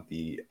on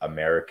the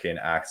American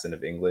accent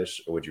of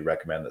English, or would you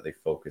recommend that they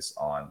focus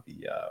on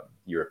the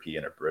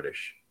European or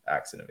British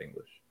accent of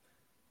English?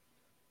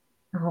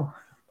 Oh.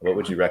 What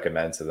would you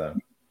recommend to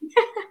them?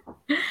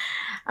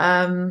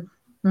 Um,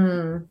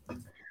 hmm.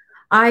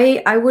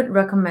 I would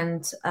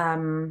recommend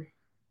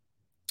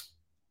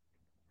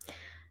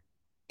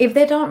if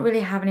they don't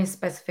really have any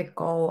specific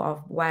goal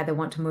of where they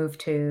want to move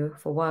to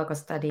for work or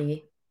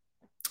study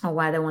or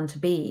where they want to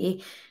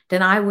be,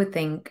 then I would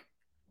think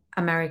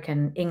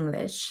American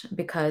English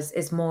because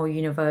it's more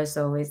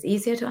universal, it's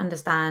easier to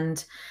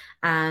understand,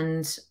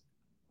 and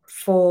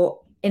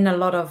for in a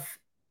lot of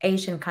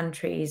Asian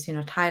countries,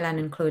 Thailand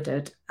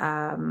included,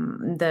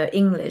 the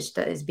English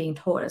that is being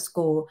taught at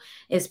school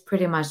is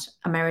pretty much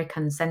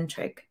American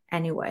centric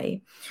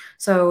anyway.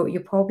 So you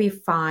probably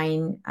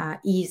find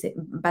easy,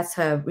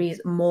 better,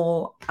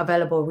 more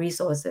available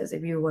resources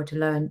if you were to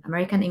learn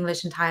American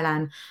English in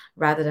Thailand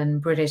rather than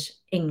British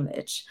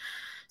English.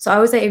 So I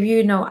would say if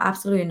you know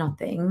absolutely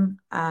nothing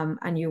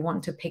and you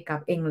want to pick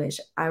up English,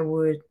 I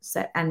would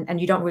say, and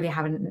you don't really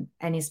have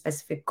any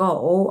specific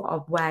goal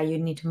of where you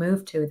need to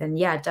move to, then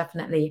yeah,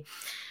 definitely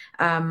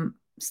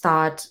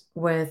start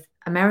with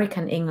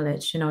American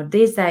English.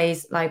 These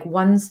days, like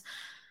once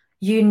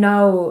you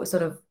know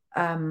sort of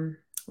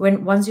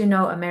once you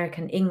know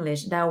American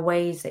English, there are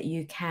ways that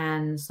you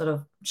can sort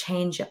of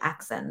change your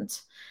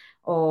accent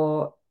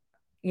or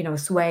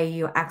sway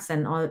your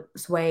accent or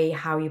sway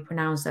how you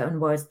pronounce certain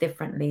words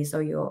differently so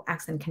your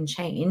accent can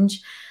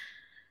change.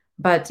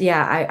 But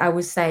yeah, I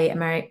would say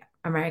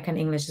American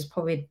English is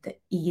probably the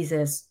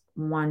easiest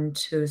one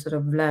to sort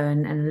of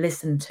learn and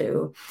listen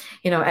to.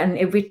 And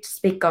if we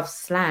speak of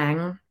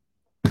slang,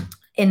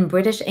 in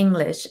British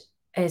English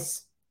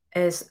is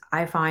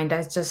I find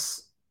there's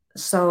just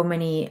so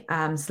many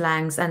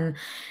slangs, and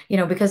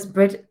because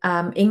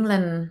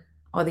England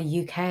or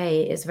the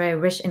UK is very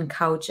rich in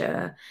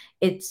culture.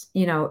 It's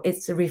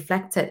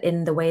reflected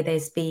in the way they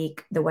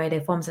speak, the way they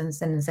form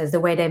sentences, the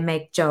way they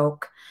make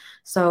joke.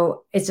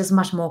 So it's just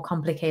much more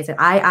complicated.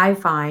 I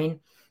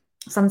find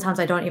sometimes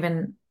I don't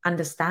even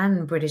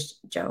understand British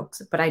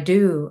jokes, but I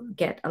do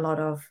get a lot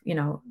of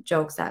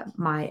jokes that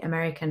my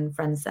American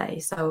friends say.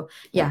 So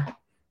yeah,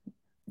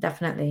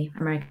 definitely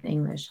American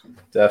English.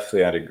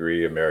 Definitely, I'd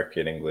agree.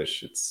 American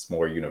English, it's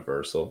more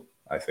universal,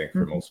 I think,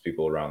 for Mhm. most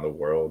people around the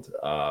world.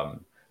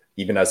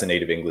 Even as a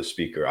native English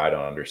speaker, I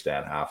don't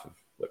understand half of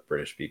what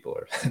British people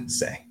are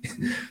saying.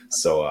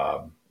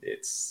 So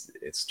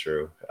it's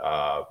true.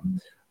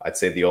 I'd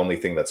say the only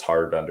thing that's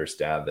harder to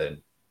understand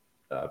than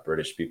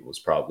British people is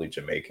probably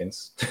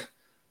Jamaicans,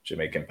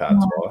 Jamaican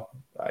patois.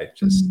 I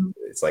just Mhm.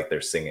 it's like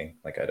they're singing.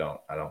 Like I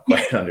don't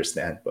quite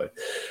understand, but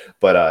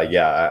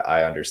yeah,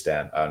 I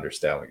understand. I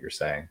understand what you're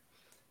saying.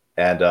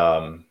 And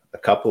a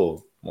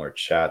couple more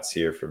chats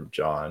here from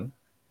John.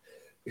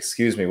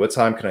 Excuse me, what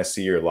time can I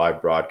see your live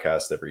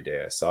broadcast every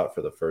day? I saw it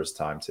for the first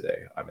time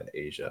today. I'm in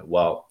Asia.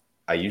 Well,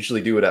 I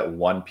usually do it at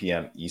 1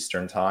 p.m.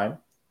 Eastern time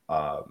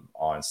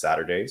on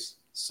Saturdays.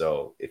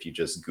 So if you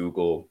just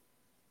Google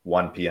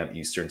 1 p.m.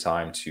 Eastern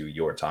time to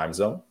your time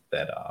zone,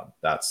 then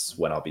that's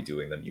when I'll be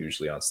doing them,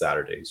 usually on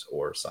Saturdays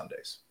or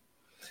Sundays.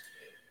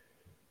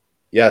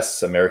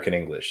 Yes, American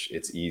English.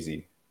 It's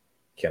easy,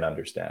 can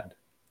understand.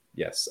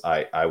 Yes,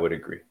 I would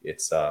agree.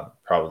 It's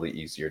probably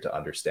easier to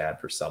understand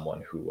for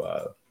someone who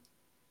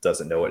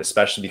doesn't know it,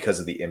 especially because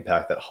of the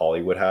impact that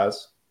Hollywood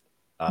has.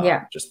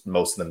 Yeah, Just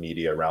most of the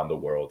media around the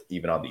world,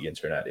 even on the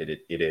internet,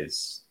 it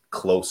is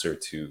closer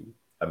to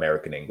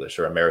American English,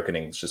 or American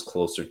English is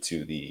closer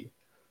to the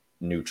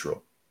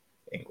neutral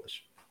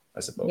English, I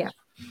yeah, suppose.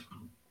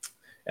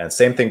 And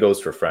same thing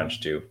goes for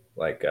French too.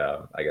 Like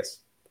I guess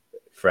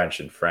French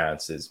in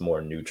France is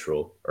more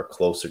neutral or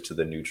closer to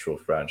the neutral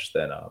French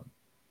than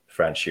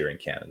French here in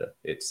Canada.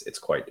 It's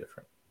quite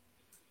different.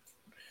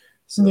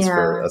 So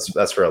yeah.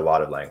 that's for a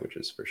lot of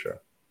languages for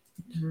sure.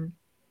 Mhm.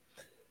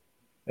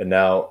 And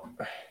now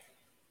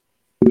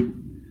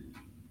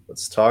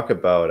let's talk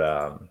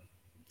about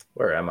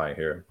where am I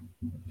here?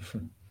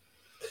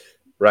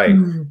 Right.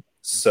 Mm.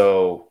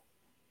 So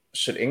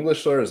should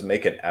English learners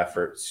make an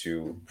effort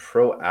to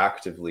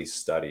proactively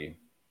study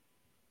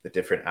the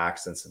different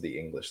accents of the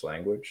English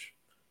language?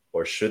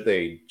 Or should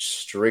they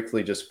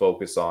strictly just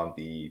focus on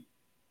the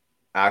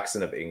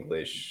accent of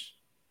English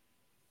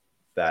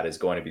that is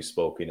going to be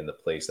spoken in the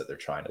place that they're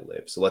trying to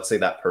live? So let's say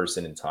that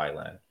person in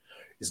Thailand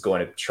is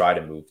going to try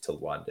to move to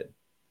London.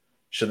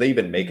 Should they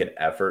even make an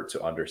effort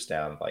to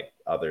understand like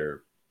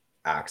other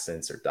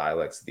accents or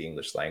dialects of the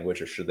English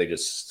language, or should they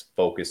just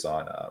focus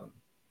on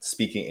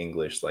speaking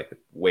English like the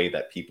way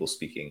that people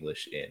speak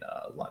English in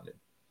London?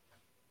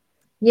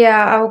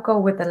 Yeah, I will go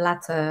with the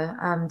latter.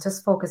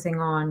 Just focusing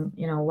on,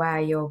 where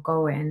you're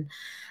going.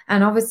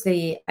 And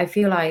obviously, I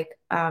feel like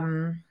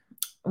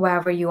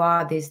wherever you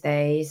are these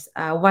days,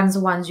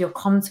 once you're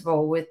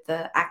comfortable with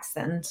the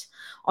accent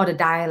or the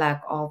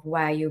dialect of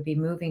where you'll be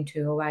moving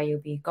to or where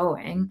you'll be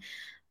going,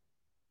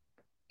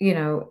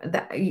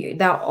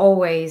 that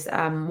always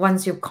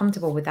once you're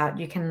comfortable with that,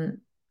 you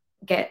can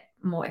get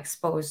more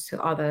exposed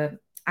to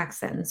other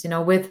accents.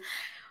 With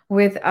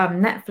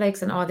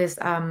Netflix and all this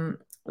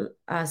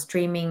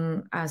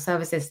streaming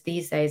services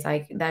these days,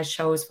 like that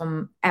shows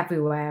from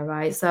everywhere,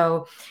 right?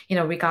 So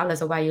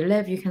regardless of where you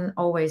live, you can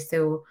always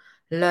still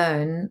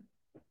learn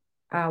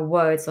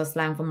words or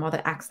slang from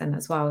other accent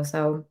as well.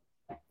 So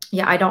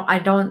yeah, I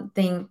don't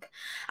think,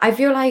 I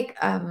feel like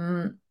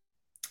when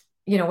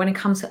it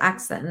comes to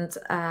accent,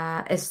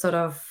 it's sort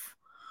of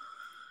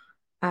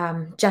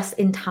just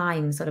in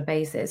time sort of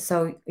basis.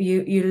 So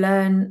you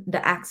learn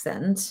the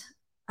accent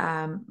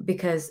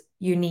because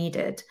you need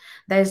it.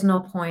 There's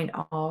no point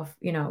of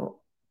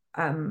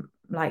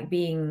like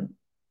being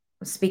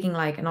speaking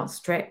like an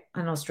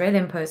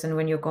Australian person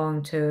when you're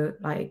going to,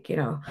 like,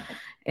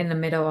 in the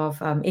middle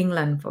of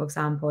England, for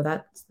example,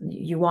 that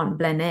you won't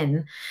blend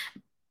in.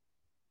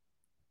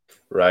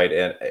 Right.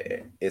 And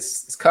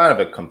it's kind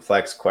of a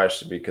complex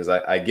question because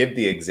I give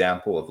the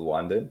example of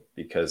London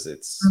because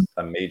it's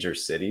a major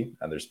city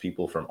and there's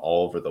people from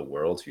all over the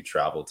world who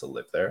travel to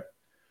live there.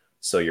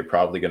 So you're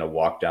probably going to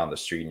walk down the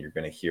street and you're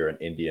going to hear an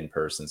Indian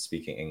person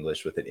speaking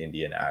English with an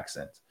Indian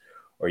accent.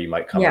 Or you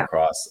might come Yeah.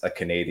 across a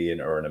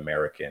Canadian or an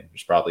American.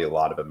 There's probably a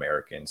lot of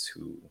Americans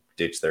who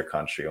ditched their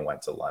country and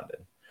went to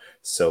London.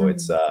 So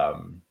it's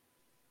Mhm.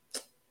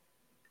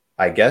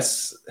 I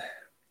guess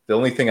the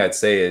only thing I'd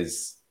say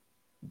is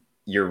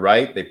you're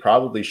right. They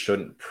probably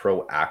shouldn't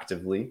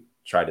proactively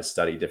try to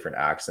study different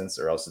accents,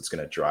 or else it's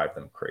going to drive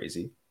them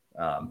crazy.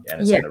 And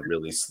it's Yeah. going to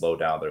really slow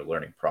down their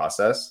learning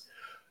process.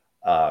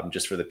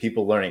 Just for the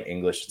people learning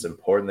English, it's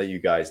important that you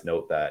guys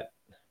note that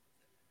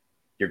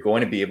you're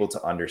going to be able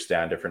to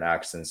understand different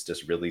accents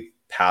just really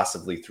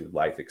passively through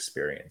life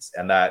experience.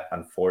 And that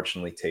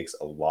unfortunately takes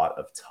a lot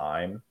of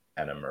time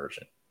and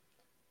immersion.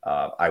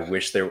 I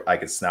wish I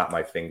could snap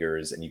my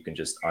fingers and you can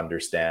just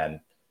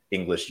understand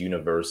English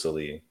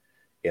universally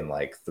in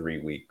like 3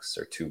 weeks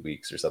or 2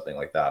 weeks or something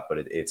like that. But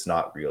it's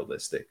not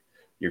realistic.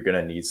 You're going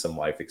to need some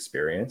life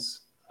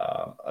experience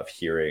of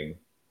hearing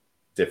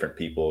different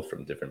people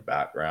from different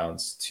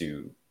backgrounds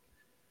to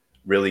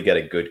really get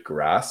a good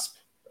grasp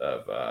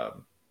of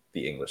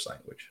the English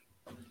language.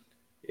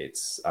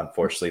 It's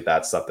unfortunately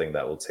that's something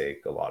that will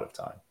take a lot of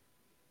time.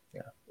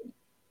 Yeah.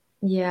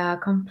 Yeah,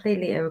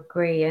 completely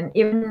agree. And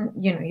even,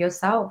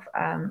 yourself,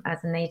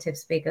 as a native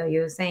speaker,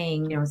 you're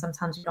saying,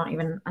 sometimes you don't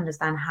even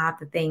understand half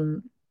the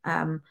thing,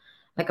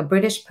 like a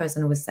British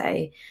person would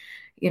say.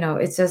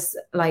 It's just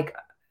like,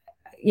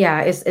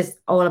 yeah, it's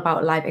all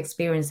about life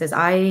experiences.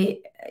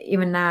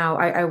 Even now,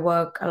 I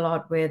work a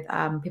lot with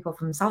people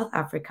from South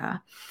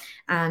Africa,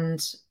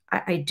 and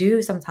I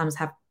do sometimes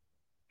have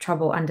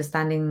trouble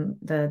understanding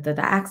the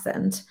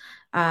accent.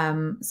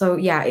 So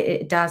yeah,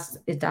 it does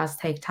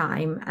take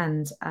time,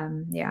 and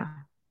yeah.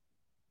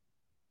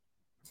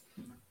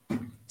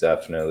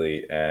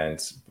 Definitely. And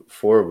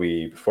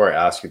before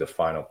I ask you the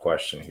final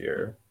question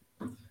here,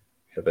 we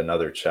have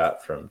another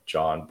chat from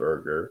John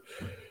Berger.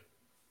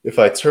 If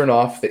I turn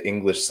off the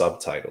English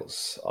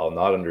subtitles, I'll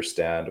not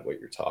understand what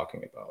you're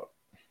talking about.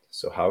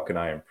 So how can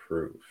I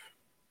improve?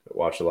 I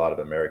watch a lot of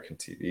American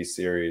TV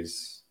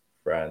series,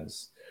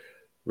 Friends.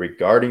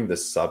 Regarding the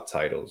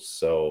subtitles,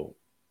 so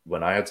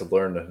when I had to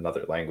learn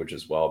another language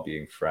as well,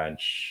 being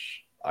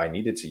French, I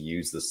needed to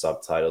use the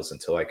subtitles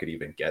until I could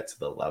even get to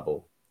the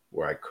level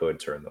where I could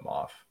turn them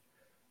off.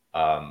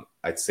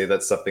 I'd say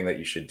that's something that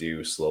you should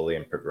do slowly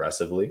and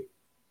progressively.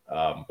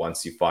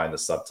 Once you find the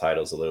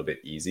subtitles a little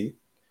bit easy,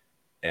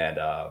 and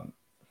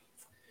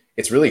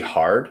it's really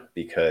hard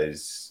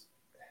because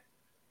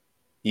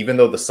even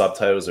though the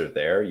subtitles are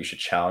there, you should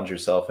challenge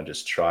yourself and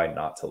just try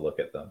not to look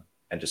at them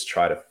and just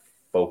try to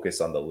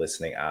focus on the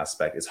listening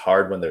aspect. It's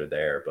hard when they're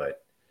there,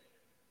 but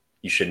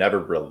you should never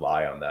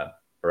rely on them,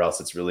 or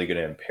else it's really going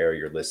to impair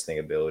your listening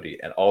ability.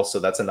 And also,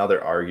 that's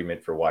another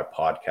argument for why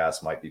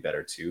podcasts might be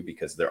better too,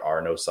 because there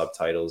are no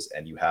subtitles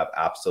and you have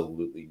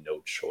absolutely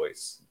no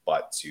choice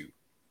but to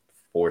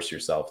force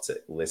yourself to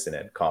listen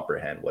and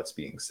comprehend what's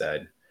being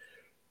said.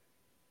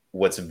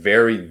 What's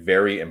very,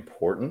 very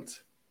important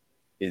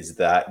is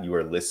that you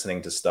are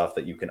listening to stuff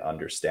that you can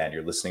understand.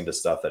 You're listening to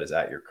stuff that is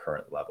at your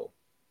current level.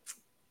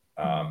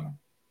 Um,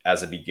 Mm.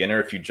 as a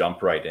beginner, if you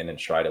jump right in and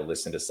try to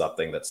listen to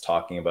something that's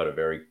talking about a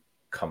very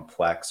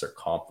complex or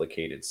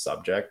complicated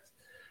subject,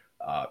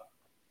 uh,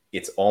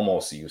 it's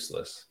almost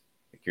useless.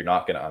 Like, you're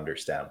not going to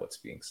understand what's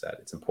being said.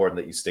 It's important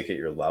that you stick at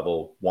your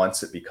level.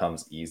 Once it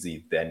becomes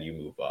easy, then you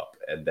move up,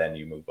 and then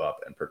you move up,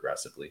 and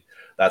progressively.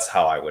 That's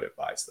how I would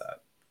advise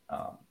that.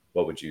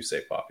 What would you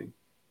say, Poppy?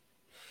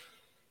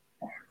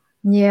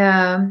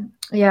 Yeah,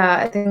 yeah,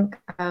 I think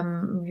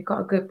you've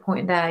got a good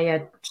point there.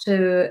 Yeah,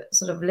 to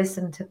sort of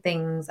listen to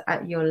things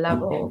at your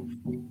level.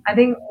 I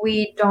think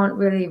we don't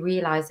really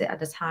realize it at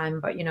the time,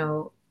 but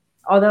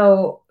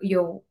although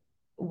you're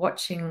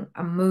watching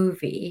a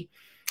movie,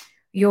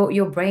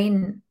 your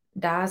brain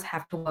does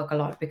have to work a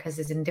lot because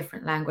it's in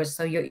different language.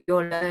 So you're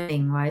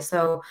learning, right?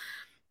 So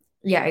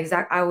yeah,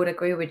 exactly. I would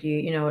agree with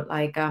you.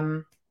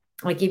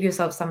 Like give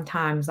yourself some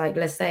times. Like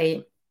let's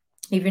say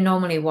if you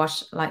normally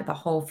watch like the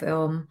whole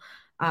film,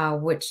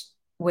 which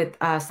with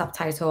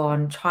subtitle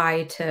on,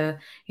 try to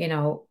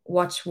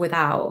watch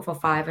without for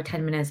 5 or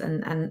 10 minutes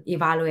and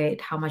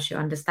evaluate how much you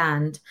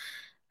understand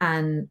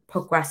and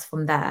progress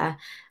from there.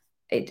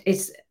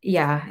 It's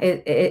yeah,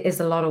 it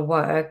is a lot of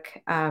work.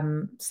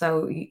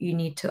 So you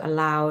need to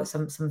allow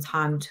some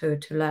time to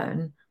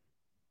learn.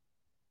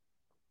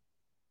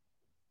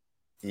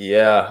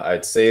 Yeah,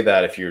 I'd say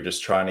that if you're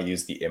just trying to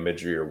use the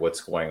imagery or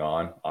what's going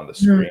on the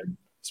screen Mhm.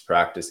 as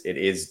practice, it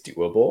is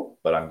doable,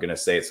 but I'm going to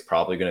say it's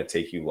probably going to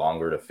take you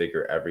longer to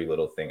figure every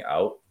little thing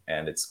out,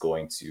 and it's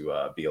going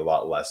to be a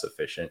lot less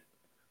efficient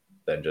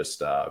than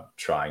just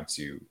trying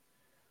to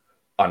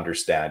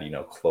understand,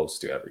 close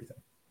to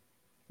everything.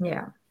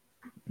 Yeah,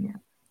 yeah.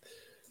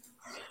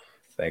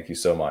 Thank you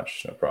so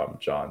much. No problem,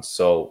 John.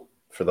 So,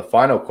 for the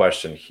final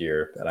question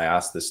here, and I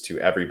ask this to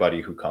everybody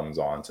who comes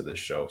on to this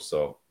show.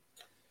 So,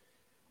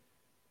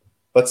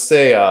 let's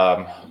say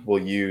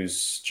we'll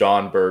use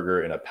John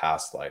Berger in a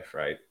past life,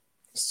 right?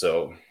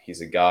 So,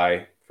 he's a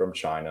guy from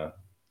China.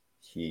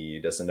 He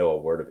doesn't know a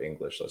word of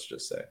English, let's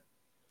just say.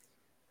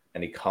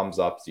 And he comes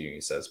up to you and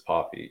he says,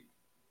 Poppy,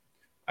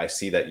 I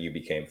see that you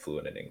became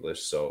fluent in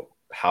English. So,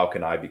 how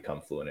can I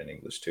become fluent in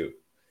English too?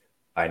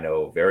 I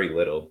know very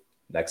little,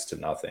 next to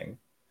nothing.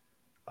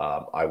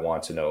 I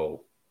want to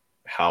know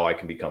how I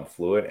can become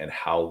fluent and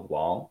how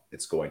long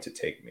it's going to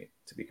take me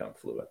to become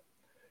fluent.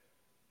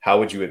 How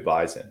would you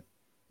advise him?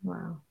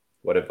 Wow.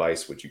 What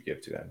advice would you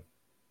give to him?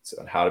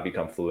 So, on how to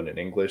become fluent in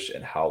English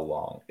and how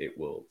long it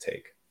will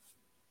take.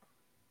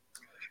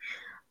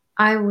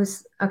 I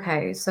was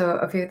okay. So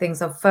a few things.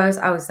 So first,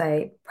 I would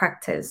say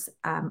practice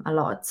a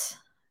lot.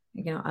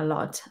 A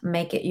lot.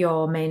 Make it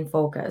your main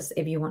focus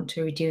if you want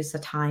to reduce the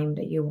time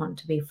that you want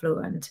to be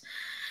fluent.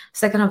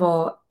 Second of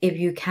all, if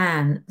you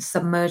can,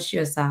 submerge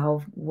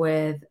yourself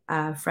with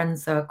a friend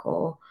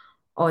circle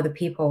or the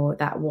people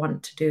that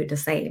want to do the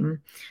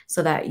same,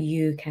 so that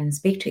you can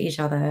speak to each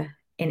other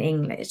in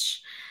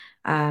English.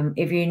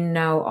 If you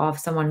know of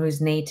someone who's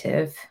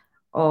native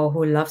or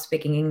who loves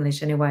speaking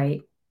English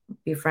anyway,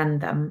 befriend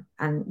them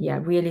and yeah,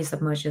 really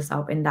submerge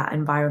yourself in that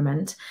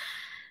environment.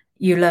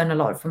 You learn a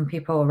lot from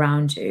people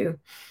around you.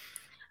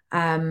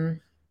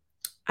 Um,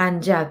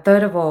 and yeah,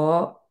 third of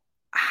all,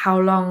 how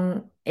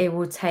long it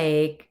will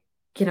take,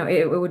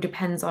 it will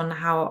depends on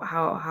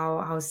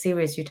how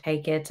serious you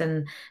take it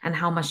and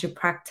how much you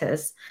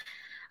practice.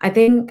 I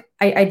think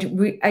I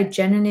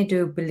genuinely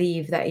do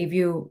believe that if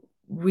you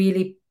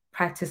really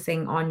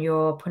practicing on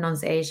your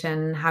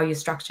pronunciation, how you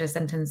structure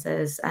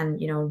sentences,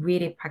 and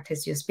really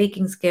practice your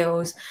speaking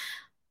skills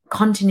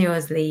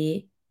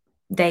continuously,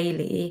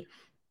 daily,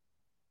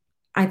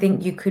 I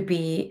think you could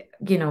be,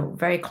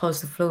 very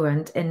close to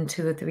fluent in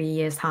 2 or 3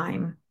 years'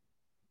 time.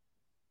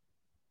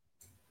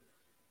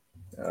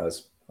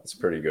 That's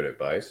pretty good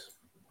advice.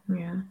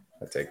 Yeah.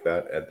 I take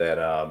that. And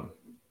then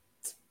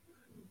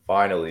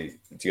finally,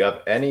 do you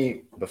have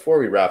any, before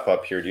we wrap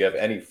up here, do you have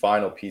any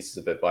final pieces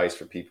of advice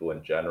for people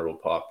in general,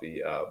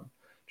 Poppy,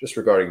 just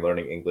regarding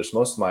learning English?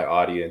 Most of my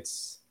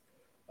audience,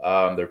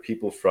 they're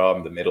people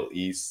from the Middle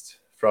East,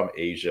 from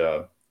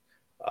Asia,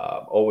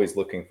 always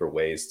looking for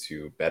ways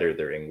to better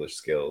their English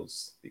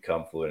skills,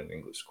 become fluent in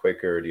English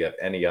quicker. Do you have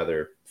any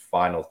other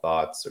final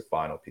thoughts or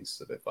final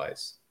pieces of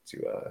advice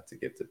to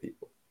give to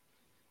people,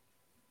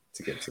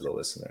 to give to the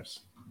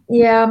listeners?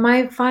 Yeah,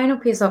 my final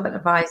piece of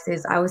advice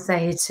is I would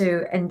say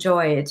to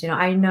enjoy it.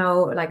 I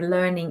know like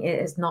learning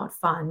it is not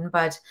fun,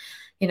 but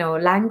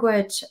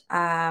language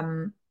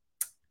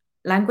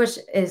language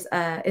is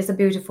a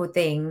beautiful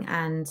thing,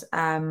 and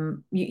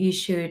you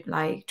should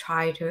like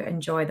try to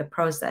enjoy the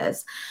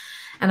process.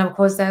 And of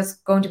course, there's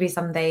going to be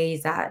some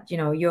days that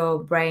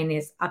your brain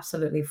is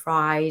absolutely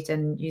fried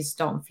and you just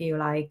don't feel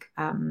like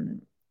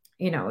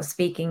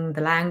speaking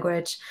the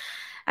language,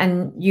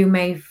 and you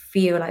may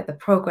feel like the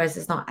progress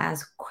is not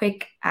as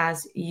quick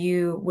as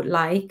you would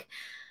like.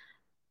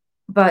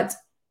 But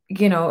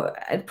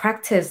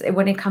practice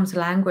when it comes to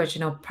language,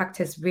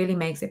 practice really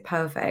makes it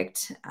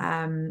perfect.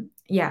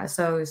 Yeah,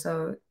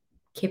 so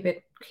keep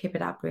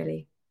it up,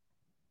 really.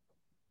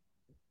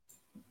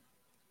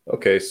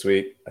 Okay,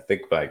 sweet. I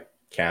think my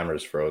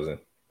camera's frozen,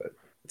 but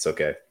it's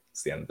okay.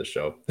 It's the end of the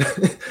show.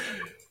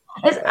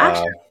 It's Uh,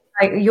 actually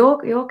like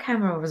your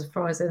camera was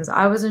frozen, so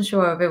I wasn't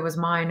sure if it was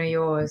mine or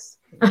yours.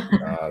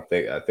 I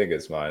think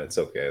it's mine. It's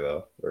okay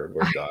though. We're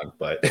done.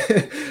 But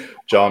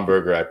John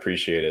Berger, I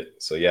appreciate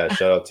it. So yeah,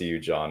 shout out to you,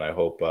 John. I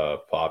hope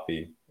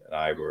Poppy and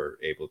I were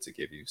able to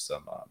give you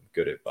some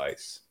good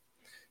advice.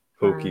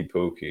 Right. Pookie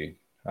Pookie.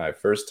 All right,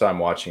 first time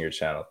watching your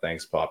channel.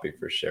 Thanks, Poppy,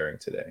 for sharing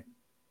today.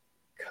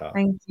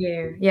 Thank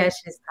you. Yeah,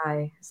 she's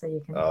Thai, so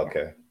you can, yeah,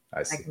 Okay, I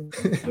I see. can,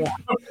 yeah.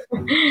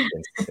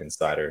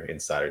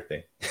 Insider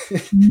thing.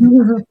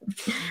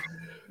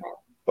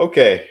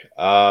 Okay.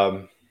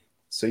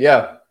 So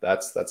yeah,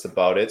 that's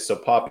about it. So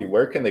Poppy,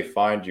 where can they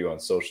find you on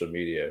social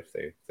media if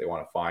they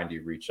want to find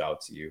you, reach out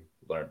to you,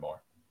 learn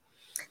more?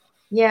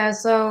 Yeah,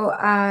 so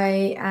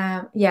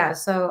yeah,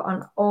 so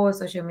on all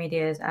social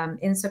medias,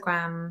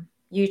 Instagram,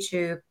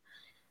 YouTube,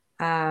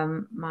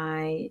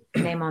 my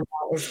name on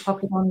that is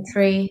Poppy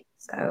Dontree.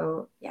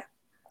 So yeah,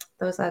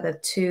 those are the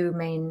two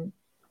main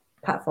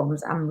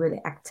platforms I'm really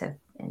active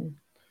in.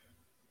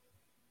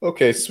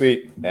 Okay,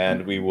 sweet.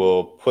 And we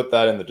will put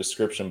that in the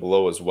description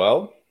below as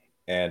well.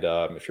 And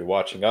if you're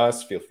watching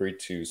us, feel free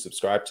to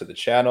subscribe to the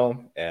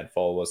channel and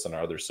follow us on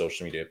our other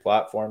social media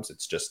platforms.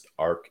 It's just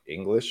ARC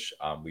English.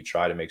 We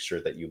try to make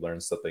sure that you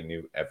learn something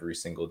new every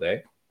single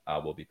day.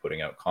 We'll be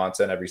putting out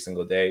content every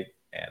single day.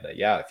 And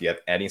yeah, if you have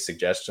any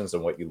suggestions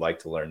on what you'd like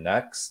to learn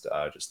next,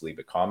 just leave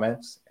a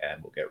comment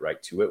and we'll get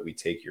right to it. We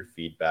take your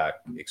feedback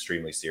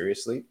extremely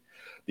seriously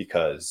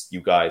because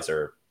you guys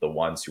are the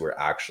ones who are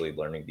actually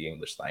learning the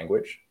English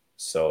language.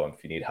 So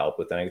if you need help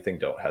with anything,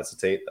 don't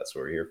hesitate. That's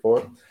what we're here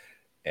for.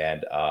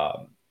 And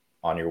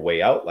on your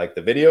way out, like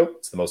the video.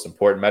 It's the most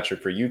important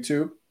metric for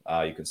YouTube.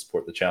 You can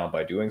support the channel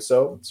by doing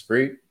so. It's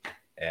free.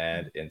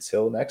 And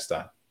until next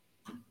time.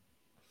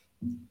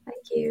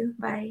 Thank you.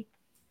 Bye.